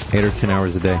about 8 or 10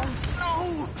 hours a day.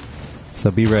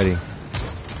 So be ready.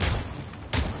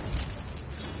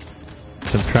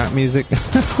 Some trap music.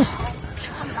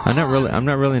 I'm not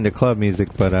really into club music,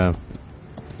 but I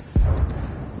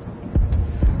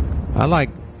like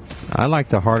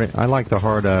the hard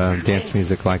dance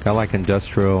music. Like I like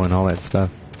industrial and all that stuff.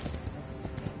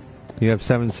 You have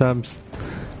 7 subs.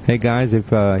 Hey guys, if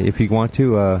you want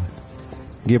to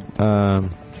give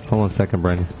hold on a second,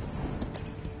 Brandon.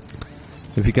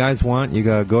 If you guys want, you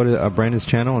gotta go to Brandon's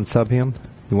channel and sub him.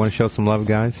 You want to show some love,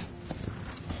 guys.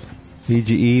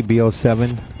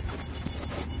 EGEBO7.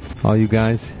 All you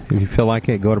guys, if you feel like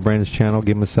it, go to Brandon's channel,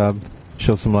 give him a sub,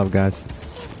 show some love, guys.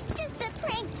 Just a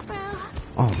prank, bro.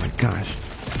 Oh my gosh.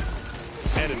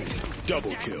 Enemy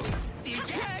double kill.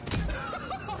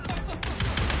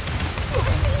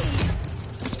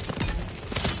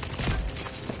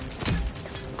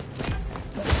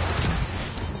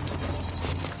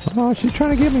 Oh, she's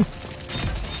trying to get me.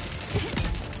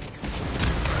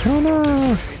 Oh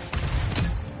no.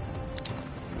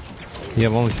 You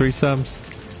have only 3 subs?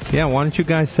 Yeah, why don't you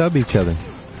guys sub each other?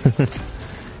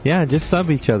 Yeah, just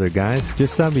sub each other, guys.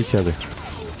 Just sub each other.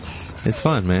 It's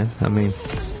fun, man. I mean,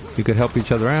 you could help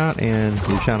each other out, and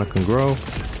your channel can grow,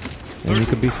 and you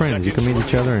could be friends. You can meet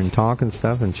each other and talk and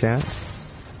stuff and chat.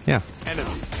 Yeah.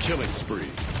 Enemy killing spree.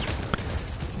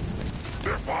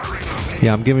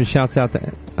 Yeah, I'm giving shouts out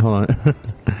to... Hold on.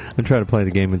 I'm trying to play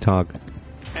the game and talk.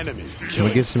 Enemy I'm going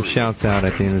to give some shouts out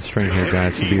at the end of the stream here,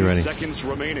 guys, so be ready. Seconds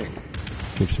remaining.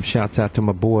 Give some shouts out to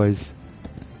my boys.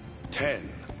 10,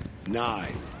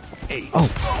 9, 8, Oh.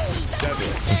 7,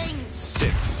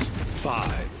 6,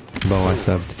 5, Bo, I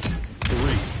subbed.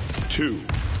 3, 2,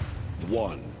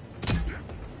 1.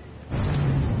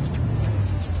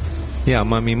 Yeah,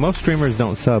 I mean, most streamers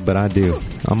don't sub, but I do.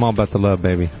 I'm all about the love,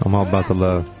 baby. I'm all about the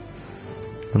love.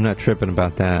 I'm not tripping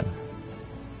about that.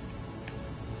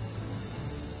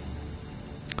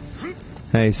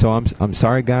 Hey, so I'm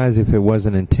sorry, guys, if it was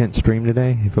an intense stream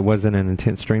today. But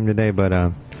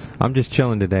I'm just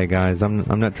chilling today, guys. I'm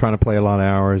not trying to play a lot of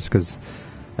hours because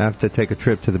I have to take a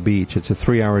trip to the beach. It's a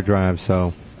 3-hour drive,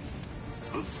 so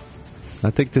I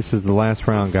think this is the last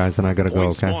round, guys, and I gotta go.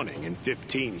 Okay. In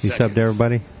 15 You seconds. subbed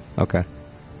everybody? Okay.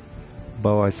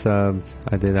 Bo, I subbed.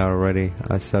 I did that already.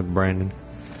 I subbed Brandon.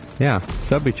 Yeah,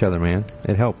 sub each other, man.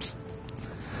 It helps.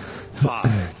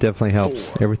 5, Definitely helps.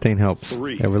 4, Everything helps.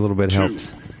 3, Every little bit 2, helps.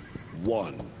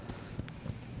 1.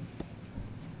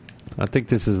 I think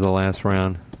this is the last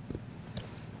round.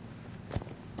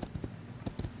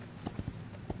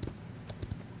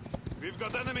 We've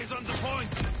got enemies on the point.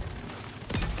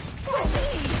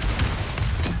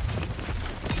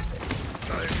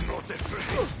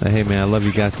 Hey man, I love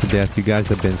you guys to death. You guys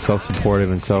have been so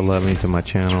supportive and so loving to my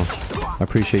channel. I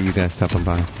appreciate you guys stopping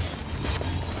by.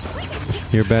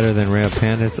 You're better than Ray of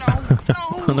Pandas?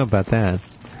 I don't know about that.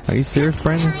 Are you serious,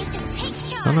 Brandon?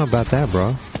 I don't know about that,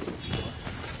 bro.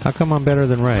 How come I'm better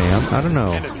than Ray? I don't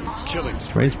know. Enemy killing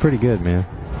spree. Ray's pretty good, man.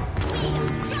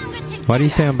 Why do you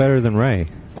say I'm better than Ray?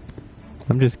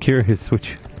 I'm just curious.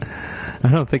 Which I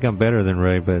don't think I'm better than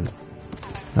Ray, but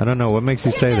I don't know. What makes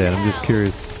you say that? I'm just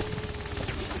curious.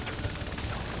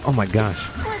 Oh my gosh.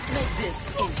 Let's make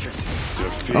this interesting.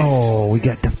 Defeat. Oh, we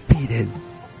got defeated.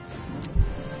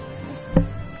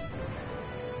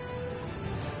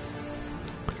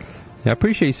 Yeah, I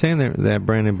appreciate you saying that,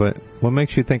 Brandon, but what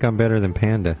makes you think I'm better than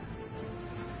Panda?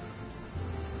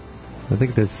 I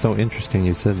think that's so interesting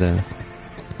you said that.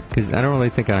 Because I don't really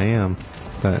think I am,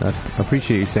 but I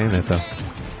appreciate you saying that, though.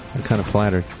 I'm kind of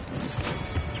flattered.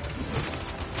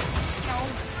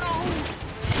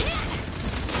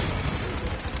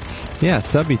 Yeah,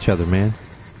 sub each other, man.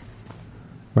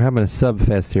 We're having a sub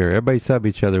fest here. Everybody sub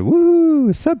each other.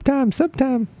 Woo! Sub time, sub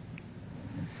time.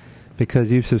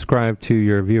 Because you subscribe to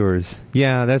your viewers.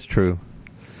 Yeah, that's true.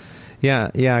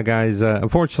 Yeah, guys.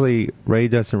 Unfortunately, Ray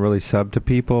doesn't really sub to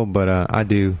people, but I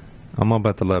do. I'm all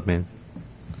about the love, man.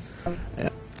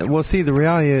 Well, see, the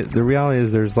reality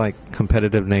is there's like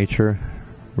competitive nature.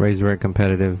 Ray's very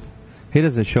competitive. He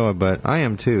doesn't show it, but I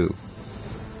am too.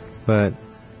 But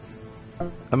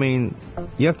I mean,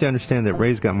 you have to understand that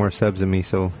Ray's got more subs than me,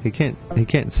 so he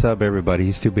can't sub everybody.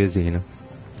 He's too busy, you know.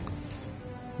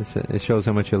 It shows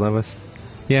how much you love us.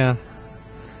 Yeah,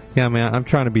 man. I'm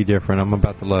trying to be different. I'm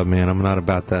about the love, man. I'm not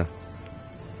about the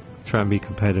trying to be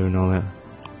competitive and all that.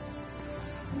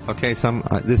 Okay, so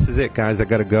this is it, guys. I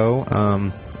gotta go.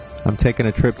 I'm taking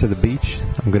a trip to the beach.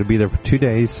 I'm gonna be there for 2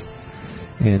 days,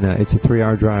 and it's a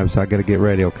 3-hour drive, so I gotta get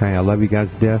ready. Okay, I love you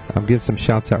guys to death. I'm giving some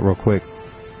shouts out real quick.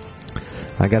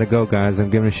 I gotta go, guys. I'm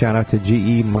giving a shout out to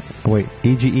EGE, my boy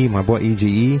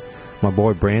EGE. My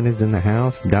boy Brandon's in the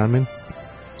house. Diamond.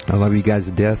 I love you guys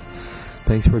to death.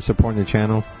 Thanks for supporting the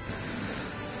channel.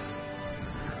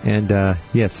 And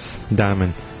yes,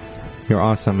 Diamond, you're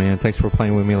awesome, man. Thanks for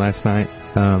playing with me last night.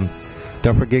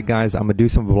 Don't forget, guys, I'm gonna do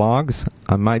some vlogs.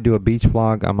 I might do a beach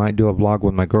vlog. I might do a vlog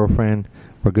with my girlfriend.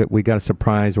 We got a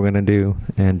surprise we're gonna do.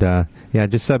 And yeah,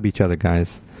 just sub each other,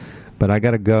 guys. But I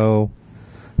gotta go.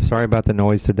 Sorry about the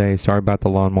noise today. Sorry about the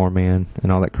lawnmower man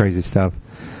and all that crazy stuff.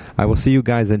 I will see you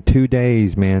guys in 2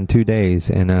 days, man. 2 days,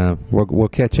 and we'll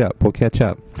catch up. We'll catch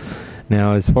up.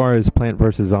 Now, as far as Plant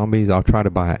vs. Zombies, I'll try to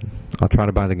buy it. I'll try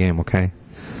to buy the game, okay?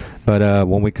 But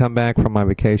when we come back from my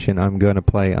vacation, I'm going to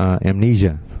play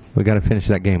Amnesia. We got to finish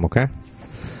that game, okay?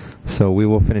 So we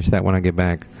will finish that when I get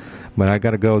back. But I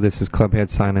got to go. This is Clubhead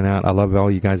signing out. I love all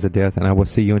you guys to death, and I will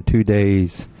see you in 2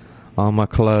 days. All my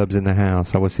clubs in the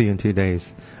house. I will see you in 2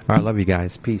 days. All right, love you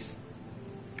guys. Peace.